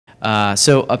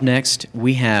So up next,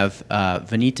 we have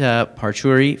Vineetha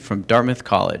Paruchuri from Dartmouth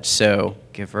College. So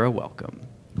give her a welcome.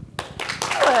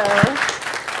 Hello.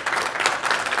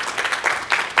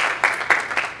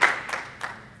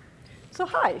 So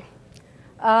hi.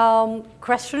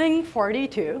 Questioning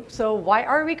 42. So why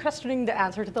are we questioning the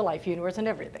answer to the life, universe, and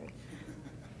everything?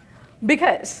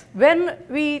 Because when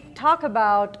we talk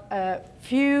about a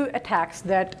few attacks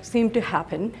that seem to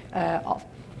happen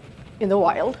in the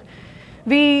wild,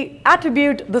 we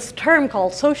attribute this term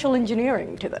called social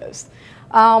engineering to those.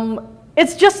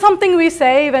 It's just something we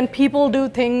say when people do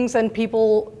things and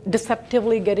people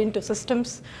deceptively get into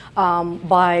systems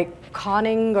by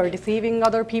conning or deceiving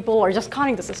other people or just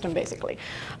conning the system, basically.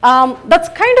 That's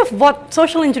kind of what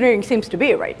social engineering seems to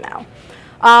be right now.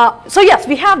 So yes,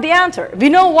 we have the answer. We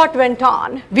know what went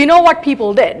on. We know what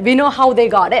people did. We know how they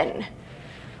got in.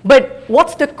 But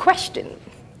what's the question?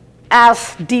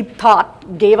 As deep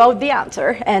thought gave out the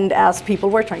answer and as people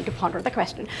were trying to ponder the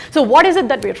question. So what is it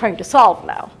that we're trying to solve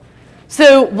now?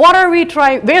 So what are we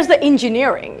trying, where's the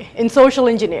engineering in social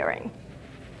engineering?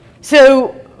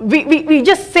 So we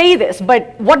just say this,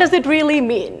 but what does it really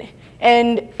mean?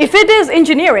 And if it is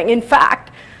engineering, in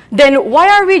fact, then why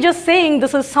are we just saying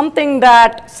this is something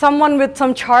that someone with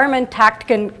some charm and tact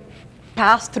can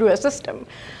pass through a system?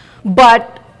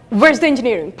 But where's the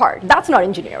engineering part? That's not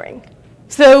engineering.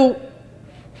 So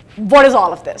what is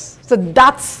all of this? So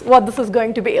that's what this is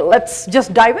going to be. Let's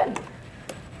just dive in.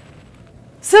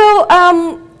 So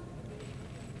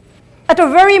at a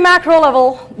very macro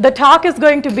level, the talk is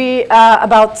going to be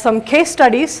about some case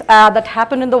studies that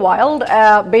happened in the wild,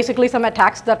 basically some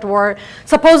attacks that were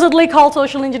supposedly called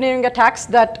social engineering attacks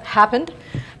that happened,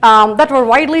 that were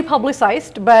widely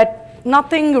publicized, but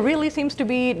nothing really seems to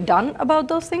be done about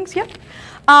those things yet.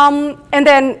 And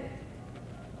then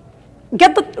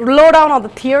get the lowdown on the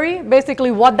theory,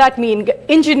 basically what that means,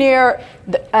 engineer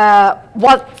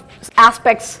what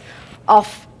aspects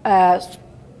of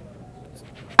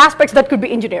aspects that could be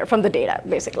engineered from the data,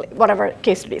 basically, whatever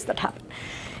case studies that happen.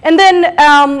 And then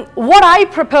what I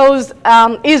propose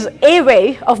is a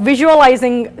way of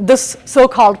visualizing this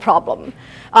so-called problem.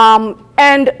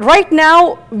 And right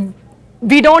now,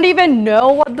 we don't even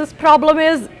know what this problem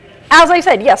is. As I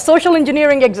said, yes, social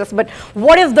engineering exists, but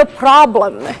what is the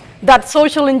problem that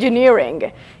social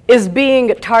engineering is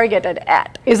being targeted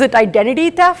at? Is it identity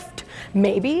theft?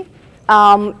 Maybe.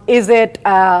 Is it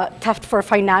theft for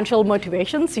financial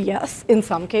motivations? Yes, in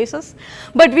some cases.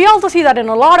 But we also see that in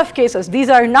a lot of cases, these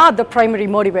are not the primary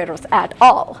motivators at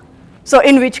all. So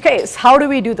in which case, how do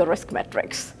we do the risk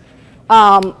metrics?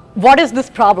 What is this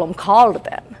problem called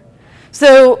then?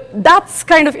 So that's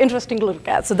kind of interesting to look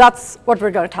at. So that's what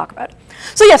we're going to talk about.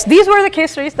 So yes, these were the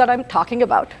case studies that I'm talking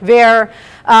about, where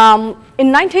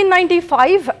in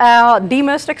 1995, the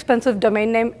most expensive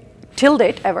domain name till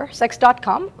date ever,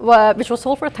 sex.com, which was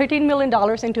sold for $13 million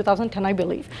in 2010, I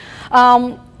believe.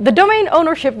 The domain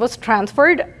ownership was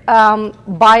transferred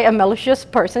by a malicious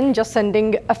person just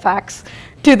sending a fax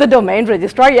to the domain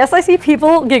registrar. Yes, I see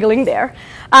people giggling there.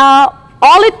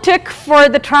 All it took for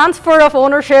the transfer of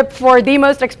ownership for the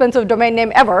most expensive domain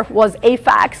name ever was a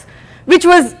fax, which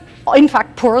was in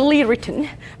fact poorly written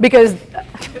because,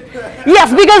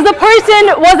 yes, because the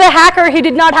person was a hacker. He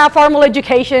did not have formal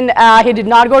education. He did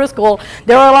not go to school.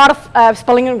 There were a lot of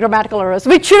spelling and grammatical errors,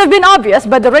 which should have been obvious,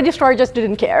 but the registrar just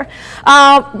didn't care,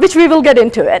 which we will get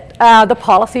into it, the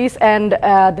policies and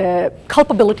the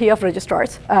culpability of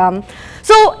registrars.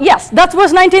 So yes, that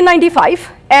was 1995.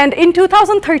 And in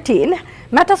 2013,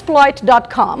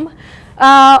 Metasploit.com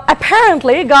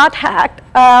apparently got hacked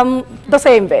the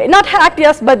same way. Not hacked,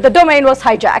 yes, but the domain was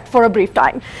hijacked for a brief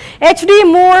time. H.D.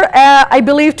 Moore, I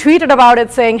believe, tweeted about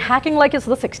it saying, hacking like it's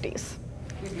the 60s.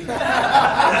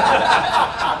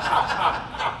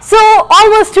 So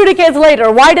almost 2 decades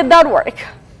later, why did that work?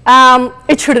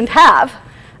 It shouldn't have.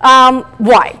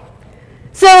 Why?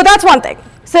 So that's one thing.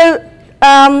 So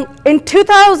in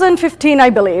 2015, I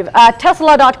believe,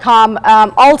 Tesla.com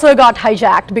also got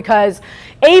hijacked because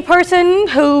a person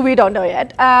who we don't know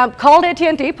yet called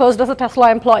AT&T, posed as a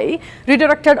Tesla employee,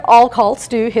 redirected all calls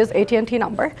to his AT&T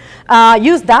number,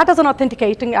 used that as an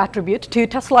authenticating attribute to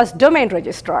Tesla's domain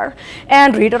registrar,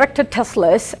 and redirected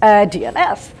Tesla's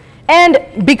DNS.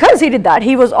 And because he did that,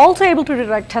 he was also able to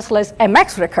redirect Tesla's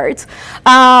MX records,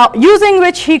 using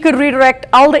which he could redirect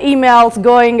all the emails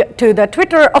going to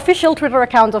the official Twitter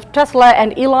accounts of Tesla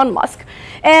and Elon Musk,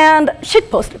 and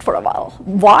shitpost it for a while.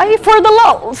 Why? For the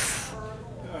lulz.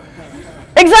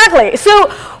 Exactly. So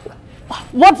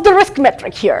what's the risk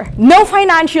metric here? No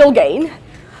financial gain,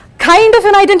 kind of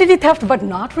an identity theft, but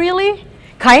not really.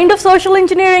 Kind of social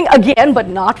engineering, again, but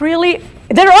not really.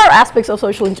 There are aspects of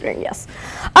social engineering, yes.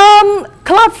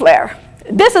 Cloudflare.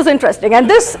 This is interesting, and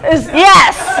this is,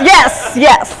 yes.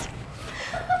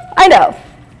 I know.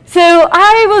 So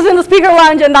I was in the speaker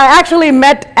lounge, and I actually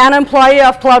met an employee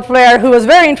of Cloudflare who was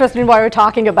very interested in what we were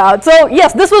talking about. So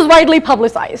yes, this was widely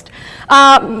publicized.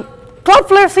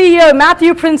 Cloudflare CEO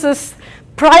Matthew Prince's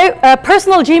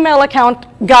personal Gmail account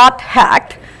got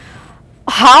hacked.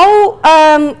 How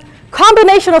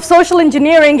combination of social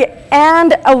engineering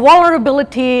and a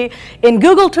vulnerability in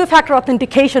Google two-factor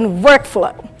authentication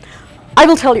workflow. I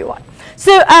will tell you what.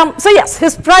 So yes,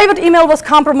 his private email was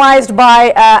compromised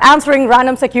by answering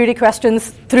random security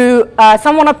questions through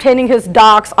someone obtaining his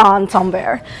docs on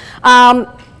somewhere,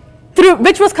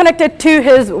 which was connected to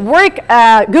his work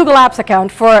Google Apps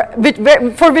account for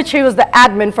which he was the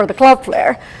admin for the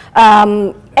Cloudflare.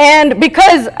 And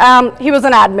because he was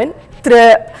an admin,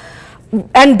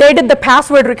 and they did the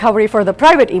password recovery for the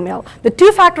private email, the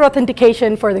two-factor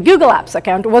authentication for the Google Apps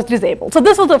account was disabled. So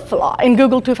this was a flaw in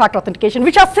Google two-factor authentication,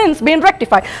 which has since been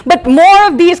rectified. But more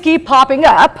of these keep popping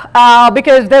up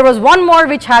because there was one more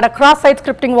which had a cross-site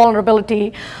scripting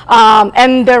vulnerability,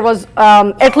 and there was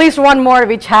at least one more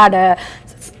which had a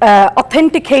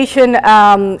authentication,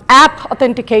 app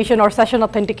authentication or session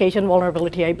authentication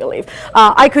vulnerability, I believe.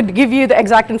 I could give you the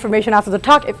exact information after the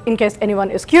talk in case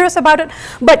anyone is curious about it.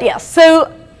 But yes,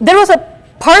 so there was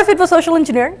part of it was social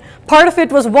engineering, part of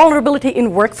it was vulnerability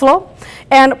in workflow,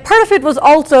 and part of it was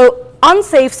also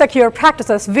unsafe secure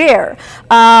practices where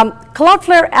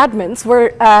Cloudflare admins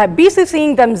were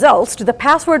BCCing themselves to the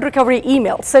password recovery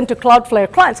email sent to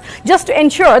Cloudflare clients just to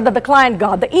ensure that the client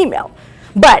got the email.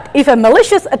 But if a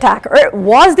malicious attacker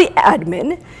was the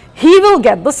admin, he will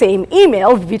get the same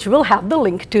email which will have the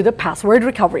link to the password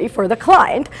recovery for the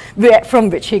client from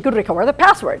which he could recover the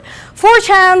password.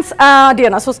 4chan's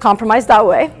DNS was compromised that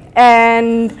way,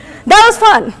 and that was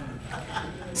fun.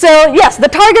 So yes, the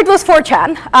target was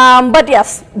 4chan, but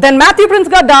yes, then Matthew Prince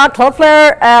got docked,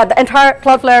 Cloudflare, the entire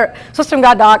Cloudflare system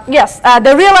got docked. Yes,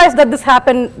 they realized that this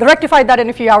happened, they rectified that in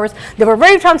a few hours. They were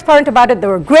very transparent about it, they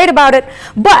were great about it,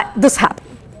 but this happened.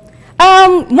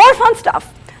 More fun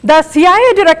stuff. The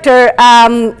CIA director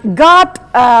got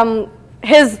a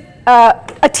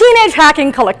teenage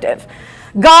hacking collective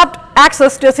got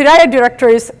access to a CIA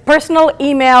director's personal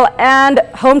email and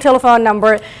home telephone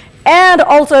number and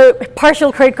also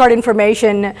partial credit card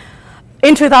information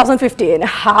in 2015.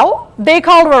 How? They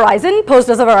called Verizon, posed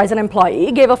as a Verizon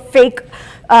employee, gave a fake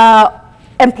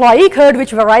employee code,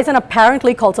 which Verizon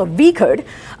apparently calls a V code.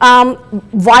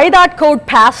 Why that code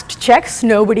passed checks,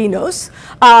 nobody knows.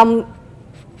 The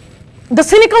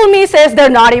cynical me says they're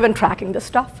not even tracking this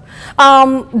stuff.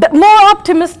 The more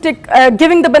optimistic,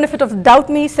 giving the benefit of the doubt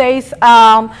me says,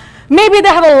 maybe they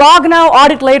have a log now,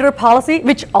 audit later policy,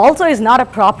 which also is not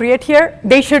appropriate here.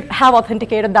 They should have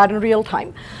authenticated that in real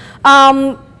time.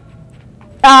 I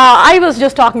was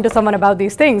just talking to someone about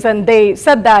these things, and they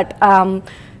said that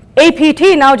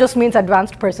APT now just means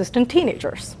advanced persistent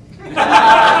teenagers.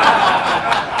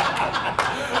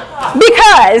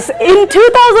 Because in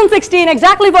 2016,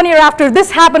 exactly 1 year after this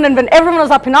happened and when everyone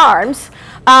was up in arms,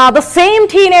 the same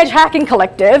teenage hacking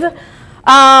collective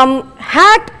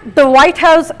hacked the White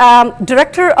House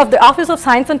director of the Office of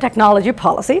Science and Technology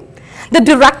Policy, the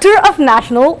director of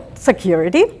National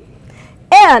Security,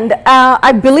 and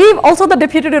I believe also the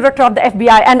deputy director of the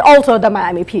FBI and also the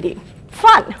Miami PD.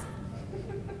 Fun.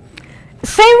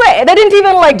 Same way, they didn't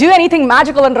even do anything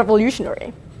magical and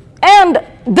revolutionary. And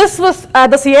this was,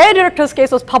 the CIA director's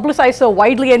case was publicized so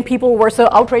widely and people were so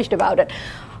outraged about it.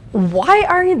 Why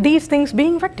aren't these things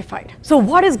being rectified? So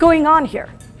what is going on here?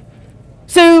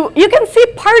 So you can see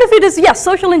part of it is, yes,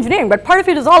 social engineering, but part of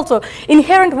it is also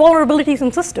inherent vulnerabilities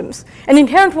in systems, and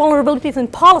inherent vulnerabilities in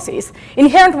policies,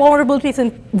 inherent vulnerabilities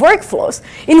in workflows,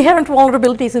 inherent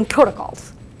vulnerabilities in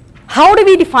protocols. How do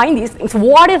we define these things?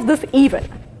 What is this even?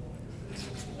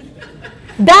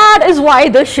 That is why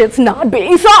this shit's not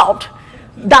being solved.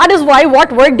 That is why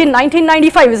what worked in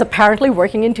 1995 is apparently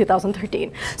working in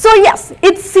 2013. So yes,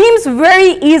 it seems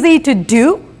very easy to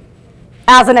do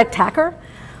as an attacker,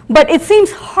 but it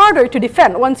seems harder to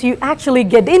defend once you actually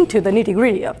get into the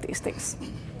nitty-gritty of these things.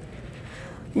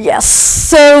 Yes,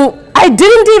 so I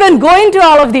didn't even go into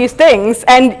all of these things,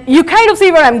 and you kind of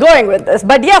see where I'm going with this,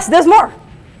 but yes, there's more.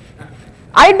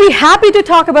 I'd be happy to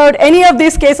talk about any of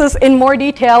these cases in more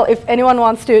detail if anyone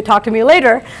wants to talk to me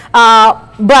later.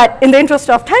 But in the interest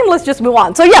of time, let's just move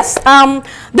on. So yes,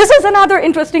 this is another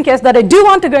interesting case that I do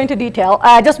want to go into detail,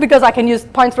 just because I can use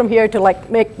points from here to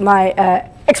make my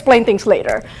explain things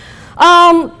later.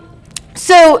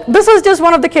 So this is just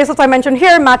one of the cases I mentioned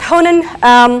here. Matt Honan,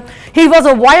 he was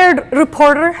a Wired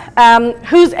reporter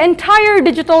whose entire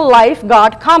digital life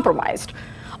got compromised.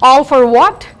 All for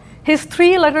what? His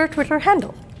 3-letter Twitter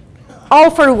handle.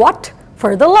 All for what?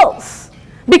 For the lulz.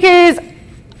 Because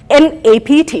an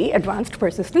APT, Advanced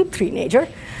Persistent Teenager,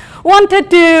 wanted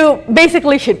to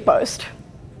basically shitpost.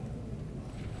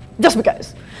 Just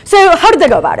because. So how did they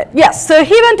go about it? Yes, so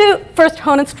he went to first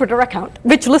Honan's Twitter account,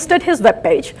 which listed his web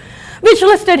page, which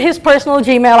listed his personal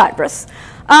Gmail address.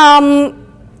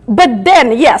 But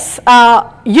then, yes,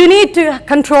 you need to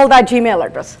control that Gmail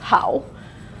address. How?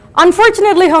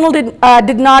 Unfortunately, Honan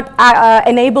did not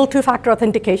enable two-factor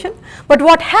authentication. But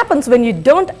what happens when you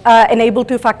don't enable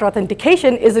two-factor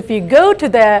authentication is if you go to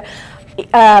the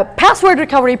password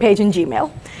recovery page in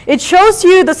Gmail, it shows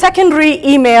you the secondary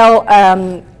email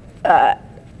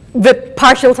with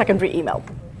partial secondary email.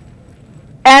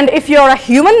 And if you're a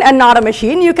human and not a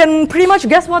machine, you can pretty much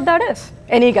guess what that is.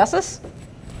 Any guesses?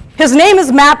 His name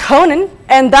is Matt Honan,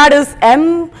 and that is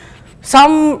M,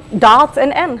 some dots,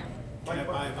 and N.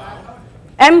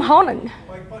 M. Honan.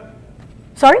 Like what?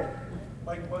 Sorry?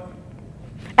 Like what?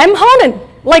 M. Honan.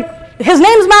 Like, his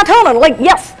name's Matt Honan. Like,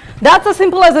 yes, that's as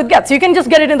simple as it gets. You can just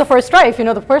get it in the first try if you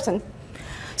know the person.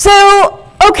 So,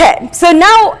 okay, so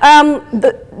now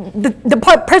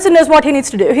the person knows what he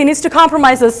needs to do. He needs to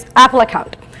compromise his Apple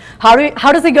account.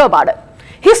 How does he go about it?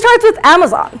 He starts with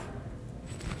Amazon.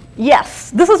 Yes,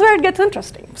 this is where it gets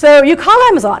interesting. So you call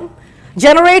Amazon,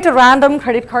 generate a random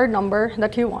credit card number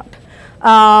that you want.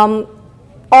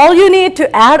 All you need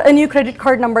to add a new credit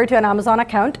card number to an Amazon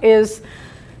account is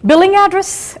billing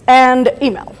address and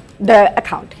email, the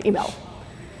account email.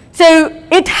 So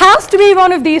it has to be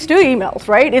one of these two emails,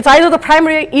 right? It's either the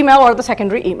primary email or the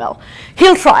secondary email.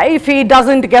 He'll try. If he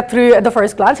doesn't get through at the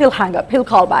first glance, he'll hang up, he'll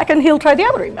call back, and he'll try the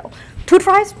other email. 2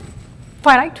 tries,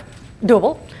 finite,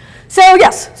 doable. So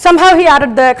yes, somehow he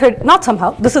added the credit, not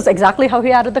somehow, this is exactly how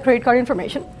he added the credit card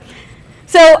information.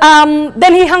 So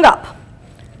then he hung up,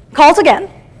 calls again,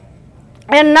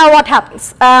 and now what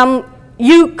happens?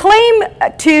 You claim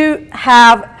to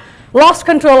have lost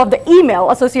control of the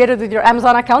email associated with your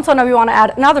Amazon account, so now you want to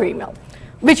add another email,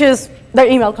 which is the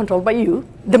email controlled by you,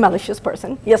 the malicious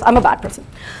person. Yes, I'm a bad person.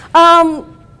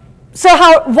 So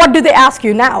what do they ask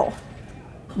you now?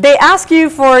 They ask you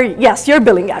for, yes, your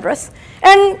billing address,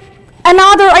 and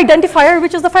another identifier,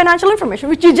 which is the financial information,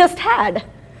 which you just had.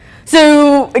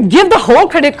 So give the whole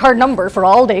credit card number for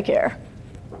all they care.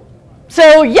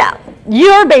 So yeah,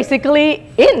 you're basically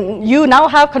in. You now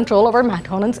have control over Matt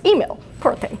Honan's email.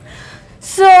 Poor thing.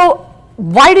 So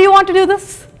why do you want to do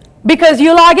this? Because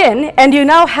you log in and you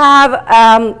now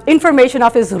have information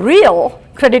of his real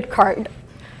credit card,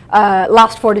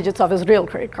 last 4 digits of his real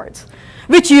credit cards,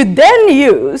 which you then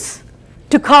use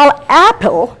to call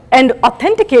Apple and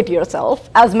authenticate yourself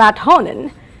as Matt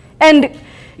Honan and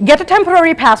get a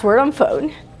temporary password on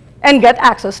phone and get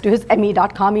access to his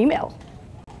me.com email.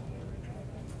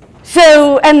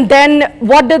 So, and then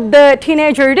what did the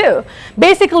teenager do?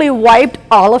 Basically wiped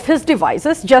all of his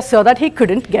devices just so that he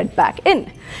couldn't get back in.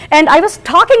 And I was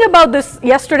talking about this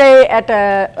yesterday at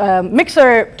a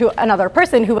mixer to another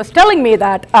person who was telling me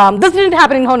that, this didn't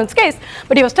happen in Honan's case,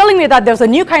 but he was telling me that there's a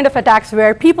new kind of attacks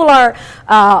where people are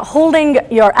holding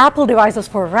your Apple devices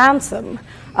for ransom,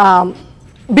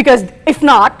 because if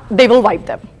not, they will wipe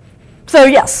them. So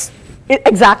yes,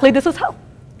 exactly this is how.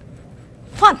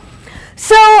 Fun.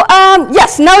 So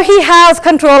yes, now he has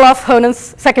control of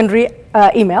Honan's secondary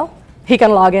email. He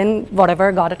can log in,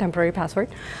 whatever, got a temporary password.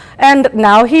 And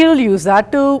now he'll use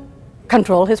that to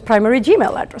control his primary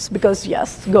Gmail address because,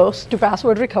 yes, goes to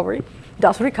password recovery,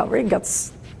 does recovery,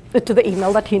 gets it to the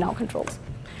email that he now controls.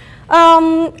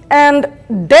 And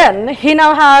then he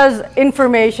now has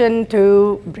information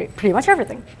to pretty much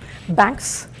everything.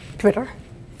 Banks, Twitter,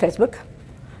 Facebook.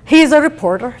 He's a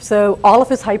reporter, so all of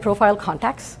his high-profile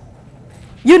contacts.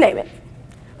 You name it.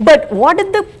 But what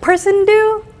did the person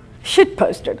do? Shit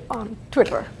posted on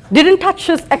Twitter. Didn't touch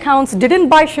his accounts, didn't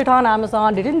buy shit on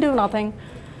Amazon, didn't do nothing.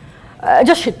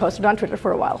 Just shit posted on Twitter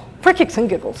for a while. For kicks and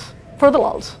giggles. For the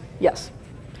lulz, yes.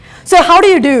 So how do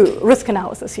you do risk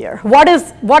analysis here?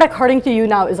 What according to you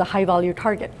now is a high value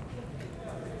target?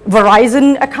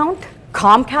 Verizon account?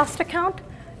 Comcast account?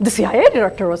 The CIA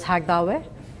director was hacked that way.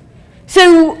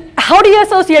 So how do you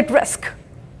associate risk?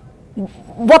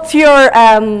 What's your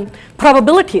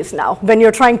probabilities now when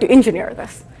you're trying to engineer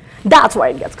this? That's why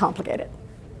it gets complicated.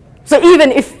 So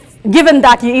even if, given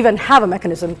that you even have a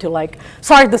mechanism to like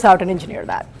sort this out and engineer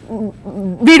that,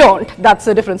 we don't. That's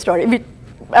a different story.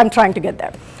 I'm trying to get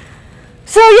there.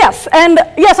 So yes, and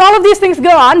yes, all of these things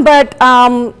go on, but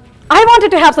I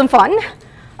wanted to have some fun.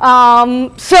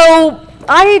 So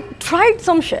I tried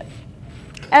some shit,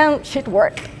 and shit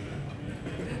worked.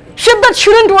 Shit that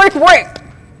shouldn't work worked.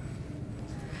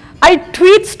 I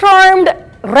tweet stormed,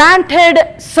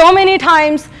 ranted so many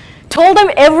times, told them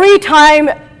every time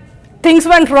things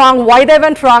went wrong, why they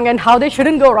went wrong, and how they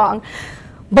shouldn't go wrong.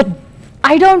 But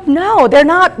I don't know.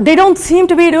 They don't seem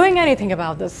to be doing anything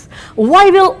about this.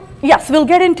 Yes, we'll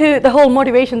get into the whole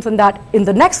motivations and that in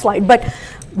the next slide, but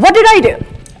what did I do?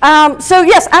 So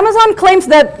yes, Amazon claims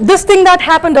that this thing that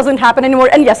happened doesn't happen anymore,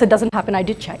 and yes, it doesn't happen, I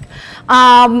did check.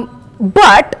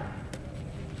 But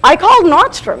I called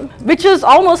Nordstrom, which is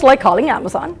almost like calling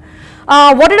Amazon.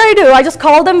 What did I do? I just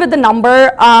called them with the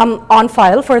number on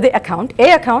file for the account,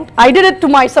 A account. I did it to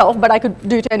myself, but I could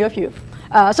do it to any of you.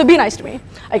 So be nice to me,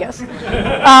 I guess.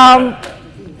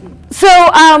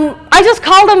 I just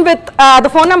called them with the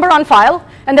phone number on file,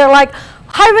 and they're like,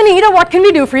 "Hi, Vineetha, what can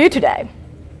we do for you today?"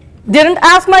 Didn't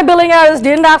ask my billing address,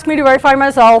 didn't ask me to verify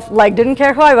myself, like didn't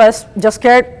care who I was, just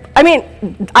cared. I mean,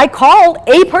 a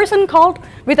person called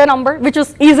with a number, which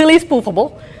is easily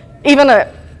spoofable. Even a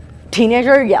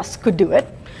teenager, yes, could do it.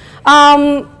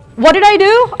 What did I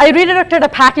do? I redirected a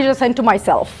package I sent to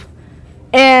myself.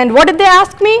 And what did they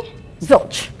ask me?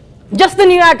 Zilch. Just the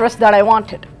new address that I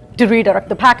wanted to redirect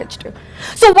the package to.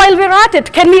 So while we're at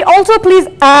it, can we also please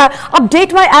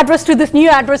update my address to this new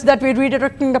address that we're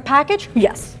redirecting the package?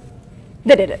 Yes,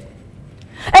 they did it.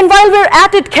 And while we're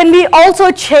at it, can we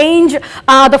also change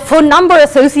the phone number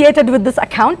associated with this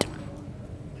account?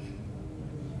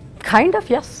 Kind of,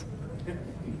 yes.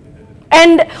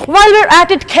 And while we're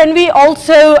at it, can we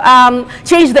also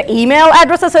change the email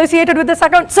address associated with this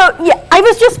account? So yeah, I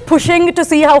was just pushing to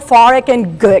see how far I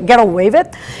can get away with.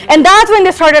 And that's when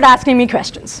they started asking me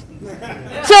questions.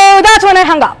 So that's when I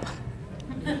hung up.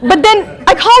 But then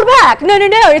I called back. No,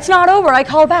 it's not over. I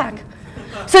called back.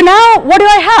 So now what do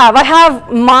I have? I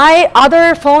have my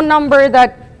other phone number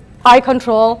that I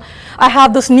control. I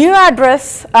have this new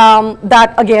address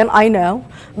that, again, I know.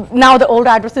 Now the old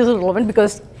address is irrelevant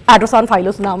because address on file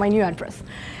is now my new address.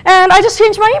 And I just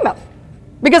changed my email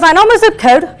because I know my zip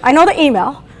code, I know the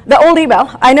email, the old email,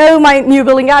 I know my new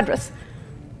billing address.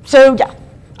 So yeah,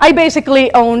 I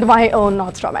basically owned my own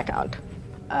Nordstrom account,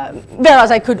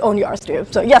 whereas I could own yours too.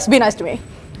 So yes, be nice to me.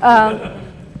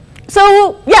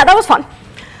 So yeah, that was fun.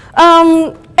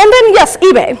 And then yes,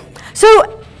 eBay. So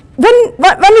when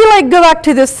we go back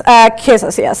to this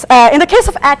cases, yes, in the case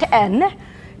of @n,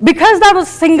 because that was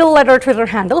single letter Twitter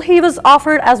handle, he was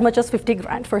offered as much as 50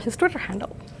 grand for his Twitter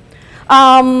handle.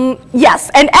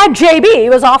 Yes, and @JB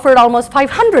was offered almost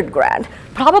 500 grand,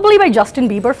 probably by Justin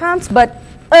Bieber fans, but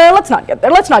let's not get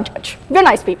there, let's not judge. We're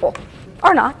nice people,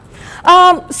 or not.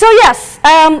 So yes,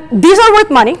 these are worth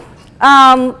money.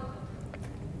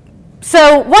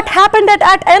 So what happened at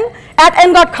 @n?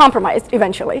 @n got compromised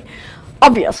eventually.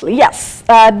 Obviously, yes,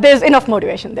 there's enough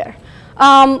motivation there.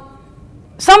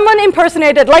 Someone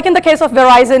impersonated, like in the case of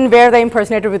Verizon, where they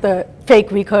impersonated with a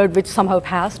fake code which somehow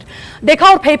passed. They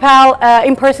called PayPal,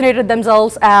 impersonated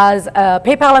themselves as a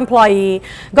PayPal employee,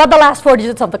 got the last 4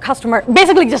 digits of the customer,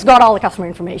 basically just got all the customer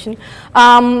information,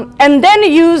 and then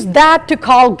used that to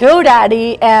call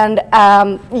GoDaddy and,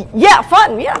 yeah,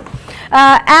 fun, yeah,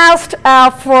 asked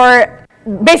for,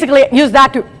 basically used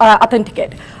that to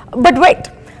authenticate. But wait.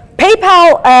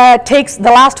 PayPal takes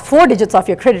the last 4 digits of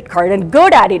your credit card, and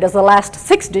GoDaddy does the last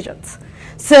 6 digits.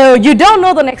 So you don't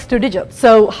know the next 2 digits.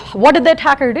 So what did the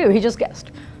attacker do? He just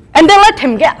guessed. And they let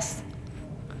him guess.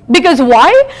 Because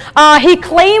why? He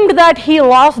claimed that he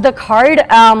lost the card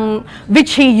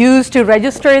which he used to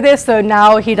register this, so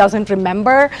now he doesn't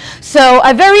remember. So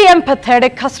a very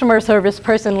empathetic customer service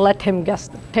person let him guess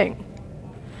the thing.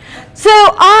 So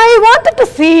I wanted to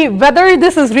see whether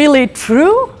this is really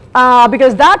true.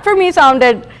 Because that for me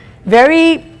sounded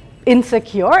very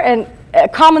insecure, and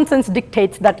common sense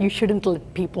dictates that you shouldn't let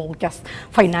people guess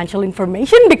financial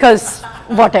information because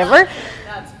whatever.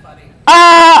 That's funny.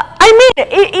 I mean,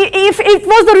 if it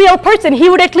was the real person, he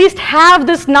would at least have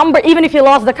this number. Even if he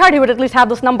lost the card, he would at least have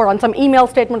this number on some email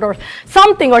statement or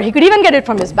something, or he could even get it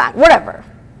from his bank, whatever.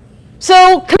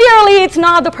 So clearly it's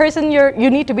not the person you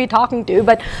need to be talking to,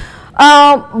 but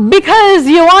because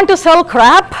you want to sell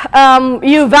crap,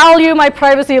 you value my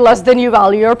privacy less than you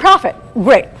value your profit.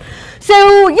 Great.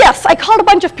 So yes, I called a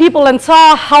bunch of people and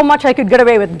saw how much I could get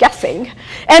away with guessing.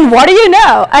 And what do you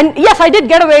know? And yes, I did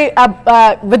get away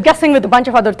with guessing with a bunch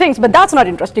of other things, but that's not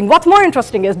interesting. What's more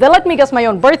interesting is they let me guess my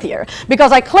own birth year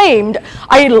because I claimed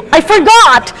I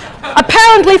forgot,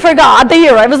 apparently forgot the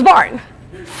year I was born.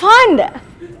 Fun.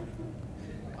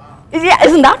 Yeah,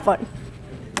 isn't that fun?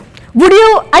 Would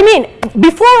you, I mean,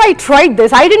 before I tried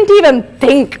this, I didn't even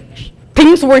think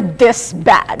things were this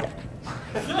bad.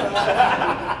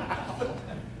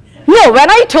 No, when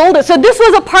I told it, so this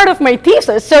was a part of my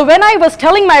thesis. So when I was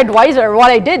telling my advisor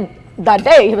what I did that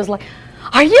day, he was like,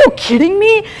 are you kidding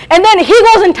me? And then he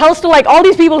goes and tells to like all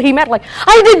these people he met, like,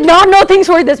 I did not know things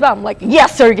were this bad. I'm like,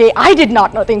 yes, Sergey, I did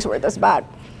not know things were this bad.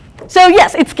 So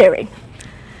yes, it's scary.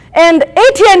 And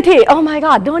AT&T, oh my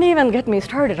God, don't even get me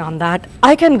started on that.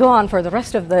 I can go on for the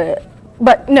rest of the,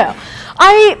 but no.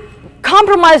 I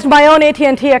compromised my own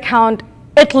AT&T account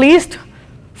at least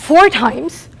 4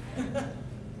 times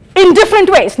in different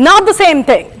ways, not the same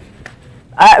thing.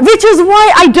 Which is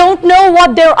why I don't know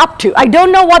what they're up to. I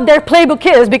don't know what their playbook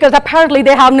is, because apparently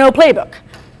they have no playbook.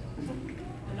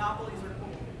 Monopolies are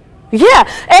cool. Yeah,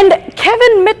 and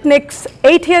Kevin Mitnick's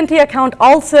AT&T account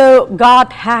also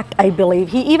got hacked, I believe.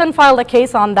 He even filed a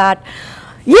case on that.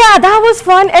 Yeah, that was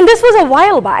fun, and this was a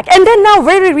while back. And then now,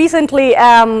 very recently,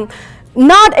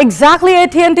 not exactly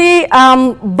AT&T,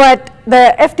 but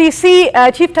the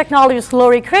FTC Chief Technologist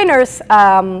Lori Crainer's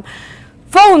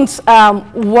phones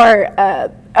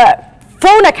were,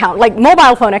 phone account, like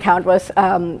mobile phone account was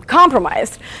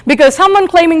compromised because someone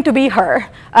claiming to be her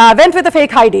went with a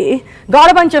fake ID,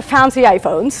 got a bunch of fancy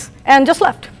iPhones, and just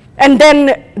left. And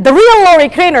then the real Lori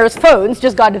Crainer's phones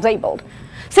just got disabled.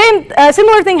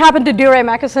 Similar thing happened to DeRay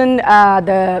Mackison,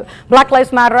 the Black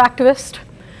Lives Matter activist.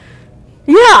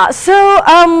 Yeah,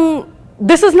 so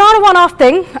this is not a one-off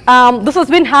thing. This has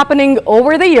been happening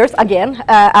over the years, again,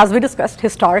 as we discussed,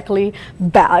 historically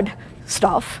bad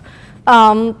stuff.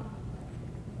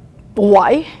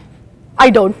 Why? I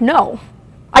don't know.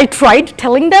 I tried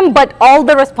telling them, but all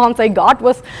the response I got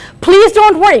was, please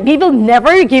don't worry, we will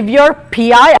never give your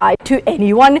PII to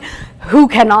anyone who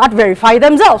cannot verify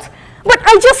themselves. But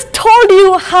I just told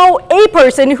you how a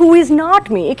person who is not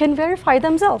me can verify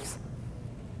themselves.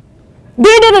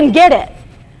 They didn't get it.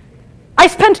 I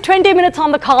spent 20 minutes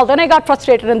on the call, then I got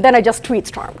frustrated, and then I just tweet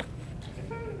stormed.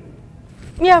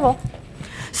 Yeah, well.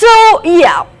 So,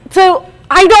 yeah. So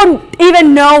I don't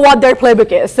even know what their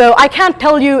playbook is. So I can't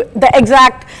tell you the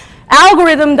exact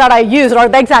algorithm that I used or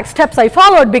the exact steps I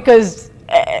followed because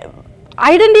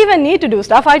I didn't even need to do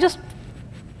stuff. I just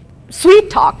sweet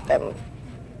talked them.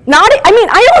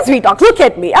 I don't sweet talk. Look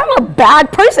at me. I'm a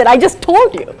bad person. I just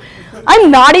told you.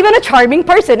 I'm not even a charming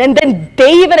person. And then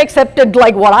they even accepted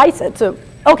like what I said. So,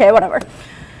 okay, whatever.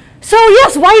 So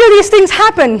yes, why do these things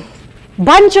happen?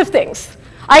 Bunch of things.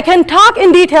 I can talk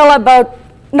in detail about,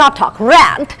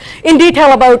 rant in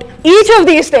detail about each of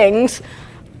these things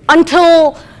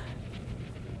until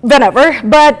whenever.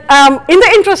 But in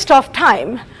the interest of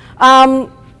time,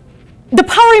 the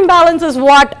power imbalance is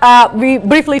what I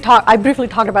briefly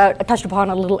touched upon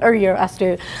a little earlier as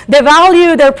to they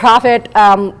value their profit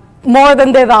more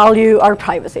than they value our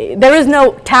privacy. There is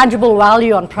no tangible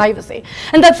value on privacy.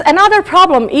 And that's another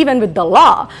problem even with the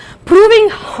law. Proving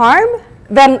harm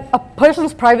when a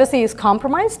person's privacy is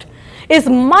compromised is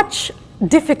much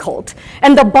difficult.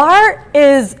 And the bar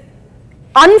is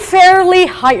unfairly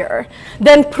higher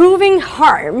than proving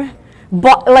harm,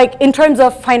 but like in terms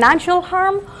of financial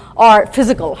harm or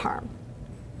physical harm.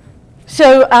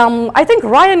 So I think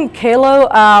Ryan Calo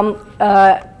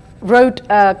wrote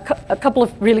a couple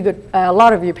of really good law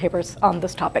review papers on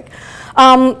this topic.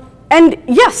 And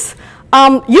yes,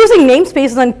 using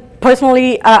namespaces and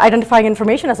personally identifying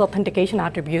information as authentication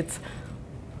attributes.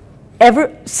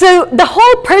 So the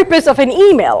whole purpose of an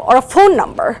email or a phone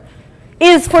number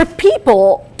is for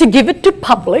people to give it to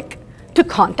public to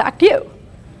contact you.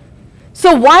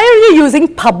 So why are you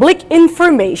using public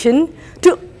information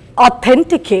to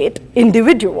authenticate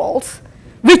individuals,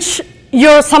 which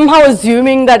you're somehow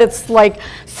assuming that it's like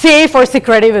safe or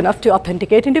secretive enough to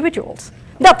authenticate individuals?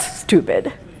 That's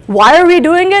stupid. Why are we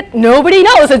doing it? Nobody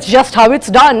knows. It's just how it's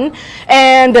done.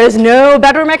 And there's no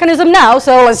better mechanism now,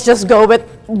 so let's just go with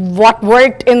what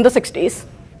worked in the 60s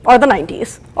or the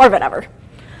 90s or whatever.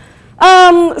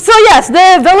 So yes,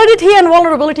 the validity and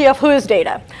vulnerability of whose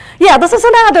data. Yeah, this is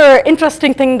another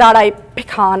interesting thing that I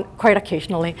pick on quite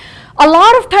occasionally. A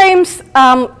lot of times,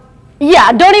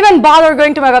 yeah, don't even bother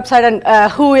going to my website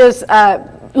and who is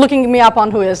looking me up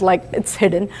on who is, like, it's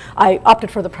hidden. I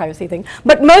opted for the privacy thing.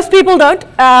 But most people don't.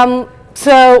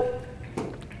 So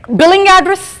billing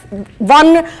address,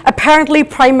 one apparently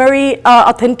primary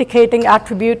authenticating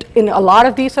attribute in a lot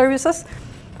of these services.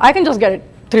 I can just get it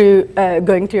through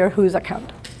going to your who's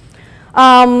account.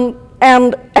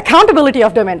 And accountability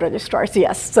of domain registrars,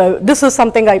 yes. So this is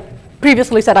something I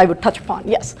previously said I would touch upon,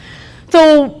 yes.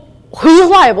 So who's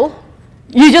liable?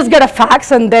 You just get a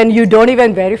fax and then you don't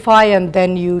even verify and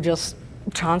then you just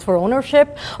transfer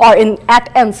ownership, or in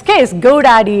 @n's case,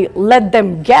 GoDaddy let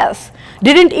them guess,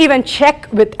 didn't even check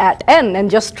with @n and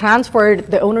just transferred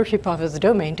the ownership of his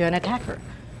domain to an attacker,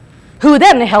 who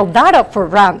then held that up for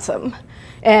ransom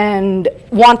and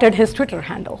wanted his Twitter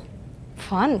handle.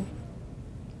 Fun.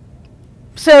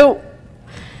 So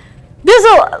there's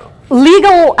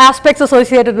legal aspects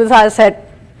associated with, as I said,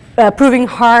 proving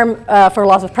harm for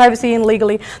loss of privacy and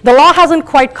legally. The law hasn't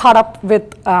quite caught up with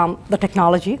the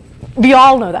technology. We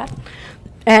all know that.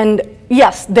 And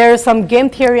yes, there's some game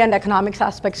theory and economics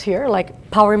aspects here, like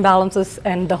power imbalances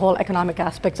and the whole economic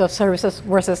aspects of services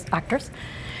versus actors.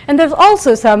 And there's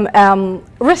also some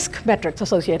risk metrics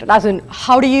associated, as in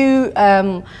how do you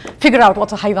figure out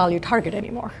what's a high value target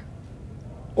anymore?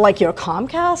 Like your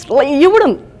Comcast? Like, you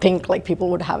wouldn't think like people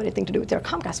would have anything to do with your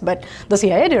Comcast, but the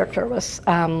CIA director was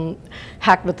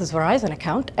hacked with his Verizon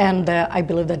account, and I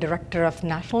believe the director of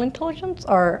national intelligence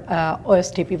or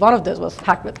OSTP, one of those was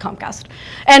hacked with Comcast.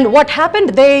 And what happened,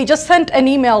 they just sent an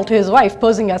email to his wife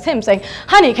posing as him saying,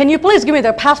 honey, can you please give me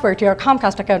the password to your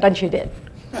Comcast account? And she did.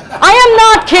 I am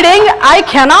not kidding. I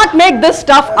cannot make this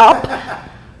stuff up.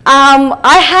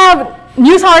 I have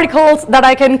news articles that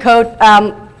I can quote.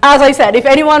 As I said, if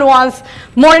anyone wants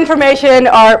more information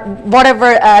or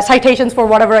whatever, citations for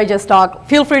whatever I just talked,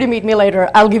 feel free to meet me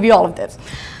later. I'll give you all of this.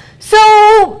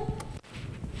 So,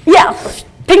 yeah,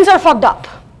 things are fucked up.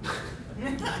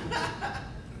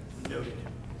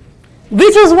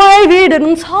 Which is why we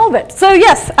didn't solve it. So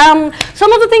yes,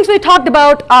 some of the things we talked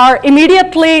about are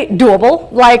immediately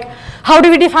doable, like how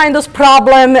do we define this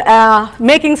problem,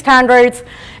 making standards,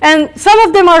 and some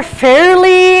of them are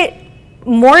fairly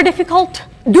more difficult.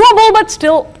 Doable, but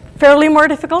still fairly more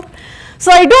difficult.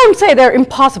 So I don't say they're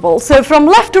impossible. So from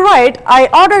left to right, I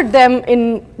ordered them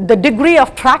in the degree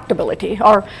of tractability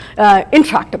or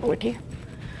intractability.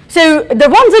 So the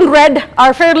ones in red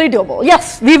are fairly doable.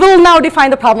 Yes, we will now define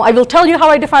the problem. I will tell you how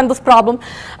I define this problem.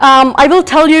 I will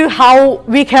tell you how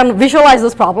we can visualize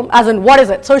this problem, as in what is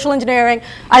it? Social engineering,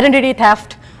 identity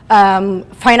theft,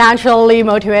 financially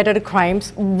motivated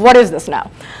crimes. What is this now?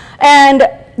 And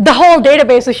the whole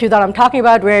database issue that I'm talking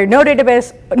about, where no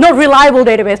reliable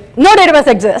database, no database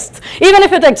exists. Even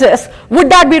if it exists,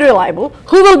 would that be reliable?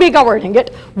 Who will be governing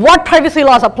it? What privacy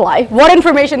laws apply? What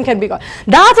information can be got?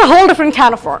 That's a whole different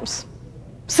can of worms.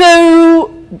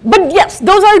 So, but yes,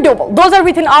 those are doable. Those are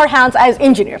within our hands as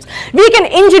engineers. We can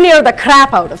engineer the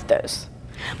crap out of those.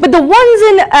 But the ones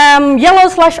in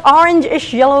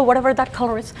yellow/orange-ish, yellow, whatever that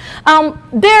color is,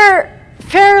 they're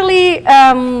fairly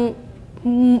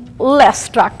less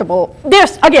tractable. They're,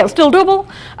 again, still doable,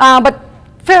 but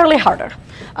fairly harder.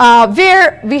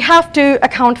 Where we have to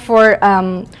account for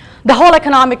the whole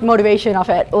economic motivation of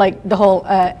it, like the whole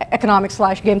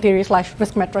economic/game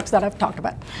theory/risk metrics that I've talked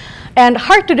about. And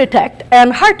hard to detect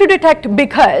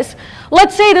because,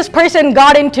 let's say this person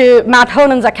got into Matt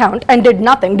Honon's account and did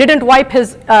nothing, didn't wipe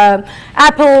his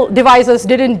Apple devices,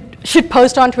 didn't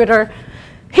shitpost on Twitter.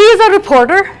 He is a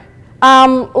reporter.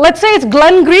 Let's say it's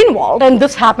Glenn Greenwald, and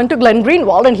this happened to Glenn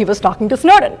Greenwald, and he was talking to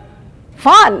Snowden.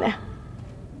 Fun.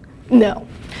 No.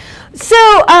 So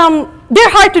they're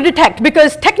hard to detect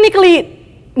because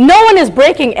technically no one is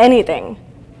breaking anything.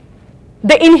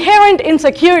 The inherent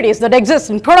insecurities that exist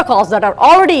in protocols that are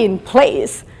already in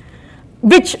place,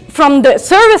 which from the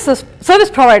service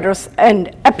providers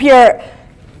and appear,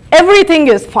 everything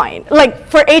is fine. Like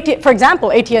for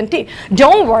example, AT&T,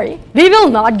 don't worry, we will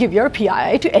not give your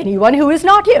PII to anyone who is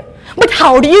not you. But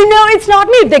how do you know it's not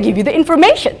me if they give you the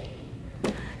information?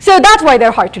 So that's why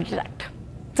they're hard to detect.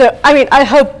 So I mean, I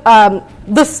hope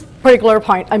this particular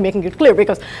point I'm making it clear,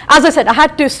 because as I said, I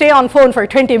had to stay on phone for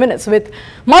 20 minutes with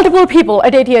multiple people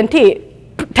at AT&T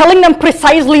telling them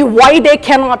precisely why they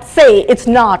cannot say it's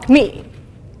not me.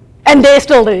 And they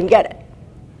still didn't get it.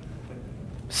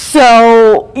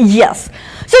 So yes,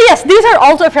 these are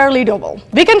also fairly doable.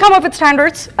 We can come up with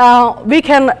standards. We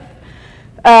can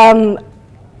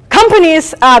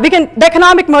the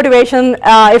economic motivation.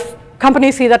 If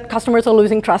companies see that customers are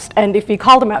losing trust, and if we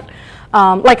call them out,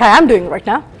 like I am doing right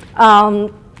now,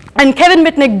 and Kevin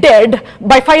Mitnick did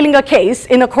by filing a case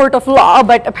in a court of law,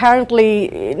 but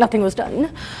apparently nothing was done.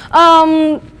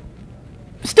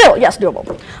 Still, yes, doable.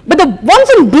 But the ones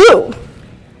in blue.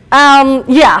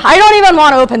 Yeah, I don't even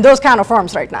want to open those kind of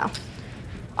forms right now.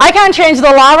 I can't change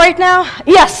the law right now.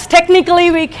 Yes, technically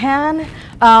we can.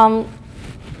 A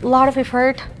lot of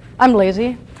effort. I'm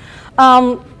lazy.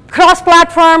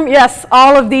 Cross-platform, yes,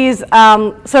 all of these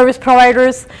service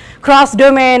providers,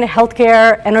 cross-domain,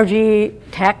 healthcare, energy,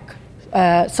 tech,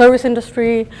 service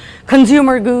industry,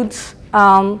 consumer goods,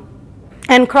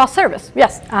 and cross-service.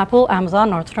 Yes, Apple, Amazon,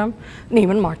 Nordstrom,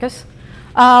 Neiman Marcus.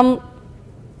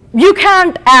 you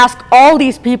can't ask all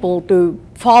these people to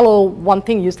follow one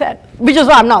thing you said, which is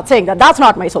why I'm not saying that. That's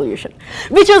not my solution.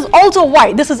 Which is also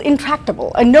why this is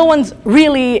intractable, and no one's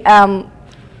really,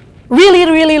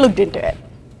 really looked into it.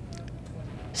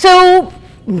 So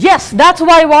yes, that's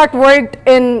why what worked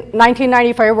in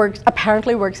 1995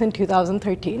 apparently works in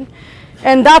 2013.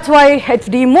 And that's why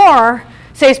HD Moore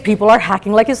says people are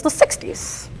hacking like it's the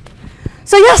 60s.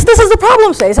 So yes, this is the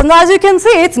problem space. And as you can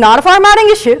see, it's not a formatting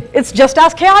issue. It's just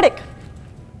as chaotic.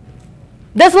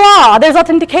 There's law, there's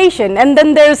authentication, and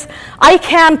then there's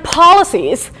ICANN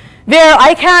policies, where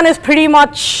ICANN is pretty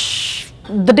much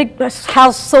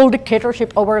has sole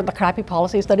dictatorship over the crappy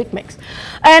policies that it makes.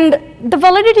 And the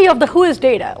validity of the whois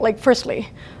data, like firstly,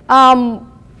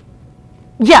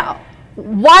 yeah,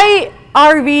 why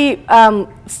are we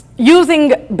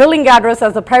using billing address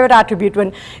as a private attribute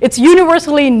when it's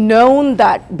universally known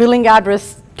that billing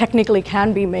address technically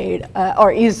can be made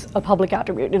or is a public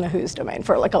attribute in a whois domain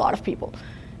for like a lot of people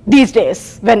these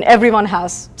days when everyone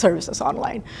has services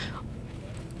online?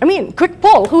 I mean, quick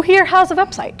poll, who here has a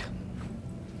website?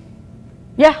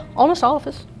 Yeah, almost all of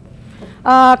us.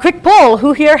 Quick poll,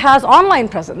 who here has online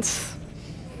presence?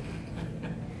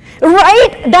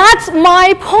 Right, that's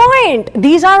my point.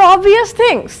 These are obvious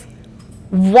things.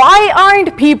 Why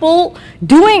aren't people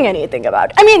doing anything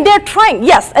about it? I mean, they're trying,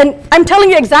 yes, and I'm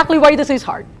telling you exactly why this is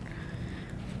hard.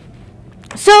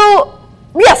 So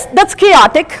yes, that's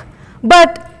chaotic,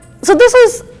 but so this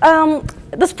is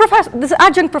this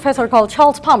adjunct professor called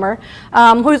Charles Palmer,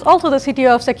 who is also the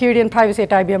CTO of Security and Privacy at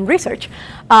IBM Research,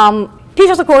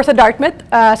 teaches a course at Dartmouth,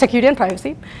 Security and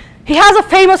Privacy. He has a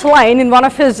famous line in one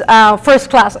of his first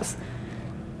classes.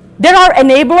 There are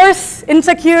enablers in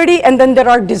security, and then there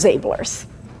are disablers.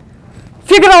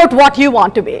 Figure out what you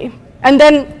want to be, and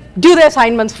then do the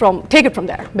assignments take it from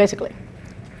there, basically.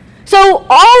 So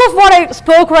all of what I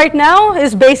spoke right now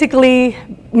is basically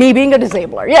me being a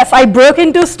disabler. Yes, I broke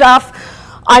into stuff.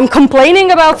 I'm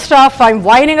complaining about stuff. I'm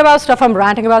whining about stuff. I'm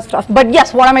ranting about stuff. But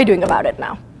yes, what am I doing about it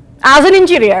now? As an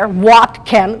engineer, what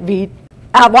am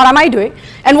I doing,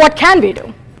 and what can we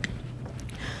do?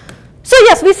 So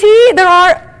yes, we see there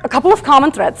are a couple of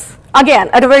common threads, again,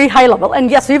 at a very high level.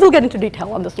 And yes, we will get into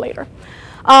detail on this later,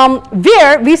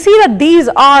 where we see that these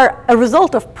are a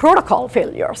result of protocol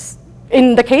failures.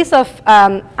 In the case of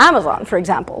Amazon, for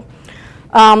example,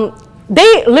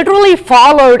 they literally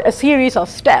followed a series of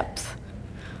steps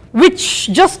which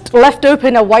just left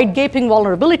open a wide gaping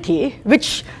vulnerability,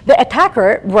 which the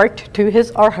attacker worked to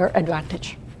his or her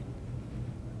advantage.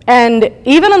 And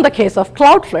even in the case of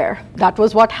Cloudflare, that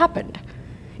was what happened.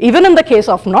 Even in the case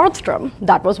of Nordstrom,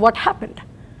 that was what happened.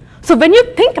 So when you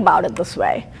think about it this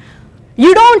way,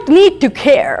 you don't need to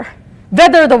care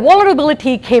whether the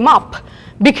vulnerability came up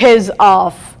because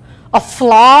of a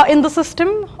flaw in the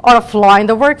system, or a flaw in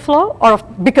the workflow, or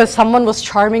because someone was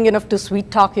charming enough to sweet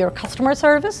talk your customer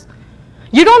service.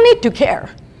 You don't need to care.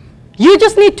 You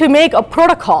just need to make a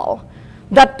protocol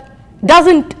that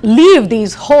doesn't leave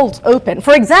these holes open.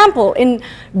 For example, in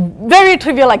very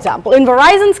trivial example, in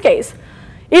Verizon's case,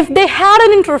 if they had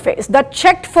an interface that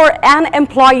checked for an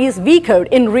employee's vCode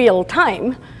in real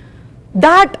time,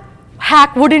 that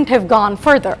hack wouldn't have gone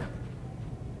further.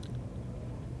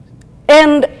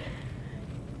 And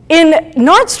in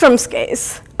Nordstrom's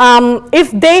case,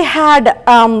 if they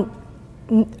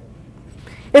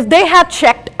had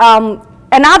checked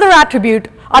another attribute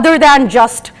other than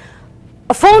just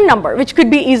a phone number, which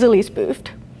could be easily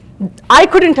spoofed, I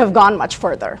couldn't have gone much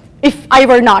further if I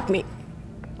were not me.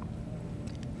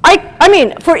 I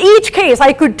mean, for each case,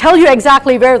 I could tell you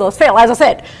exactly where those fail. As I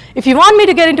said, if you want me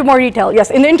to get into more detail, yes,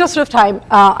 in the interest of time,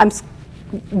 I'm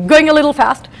going a little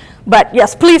fast. But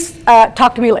yes, please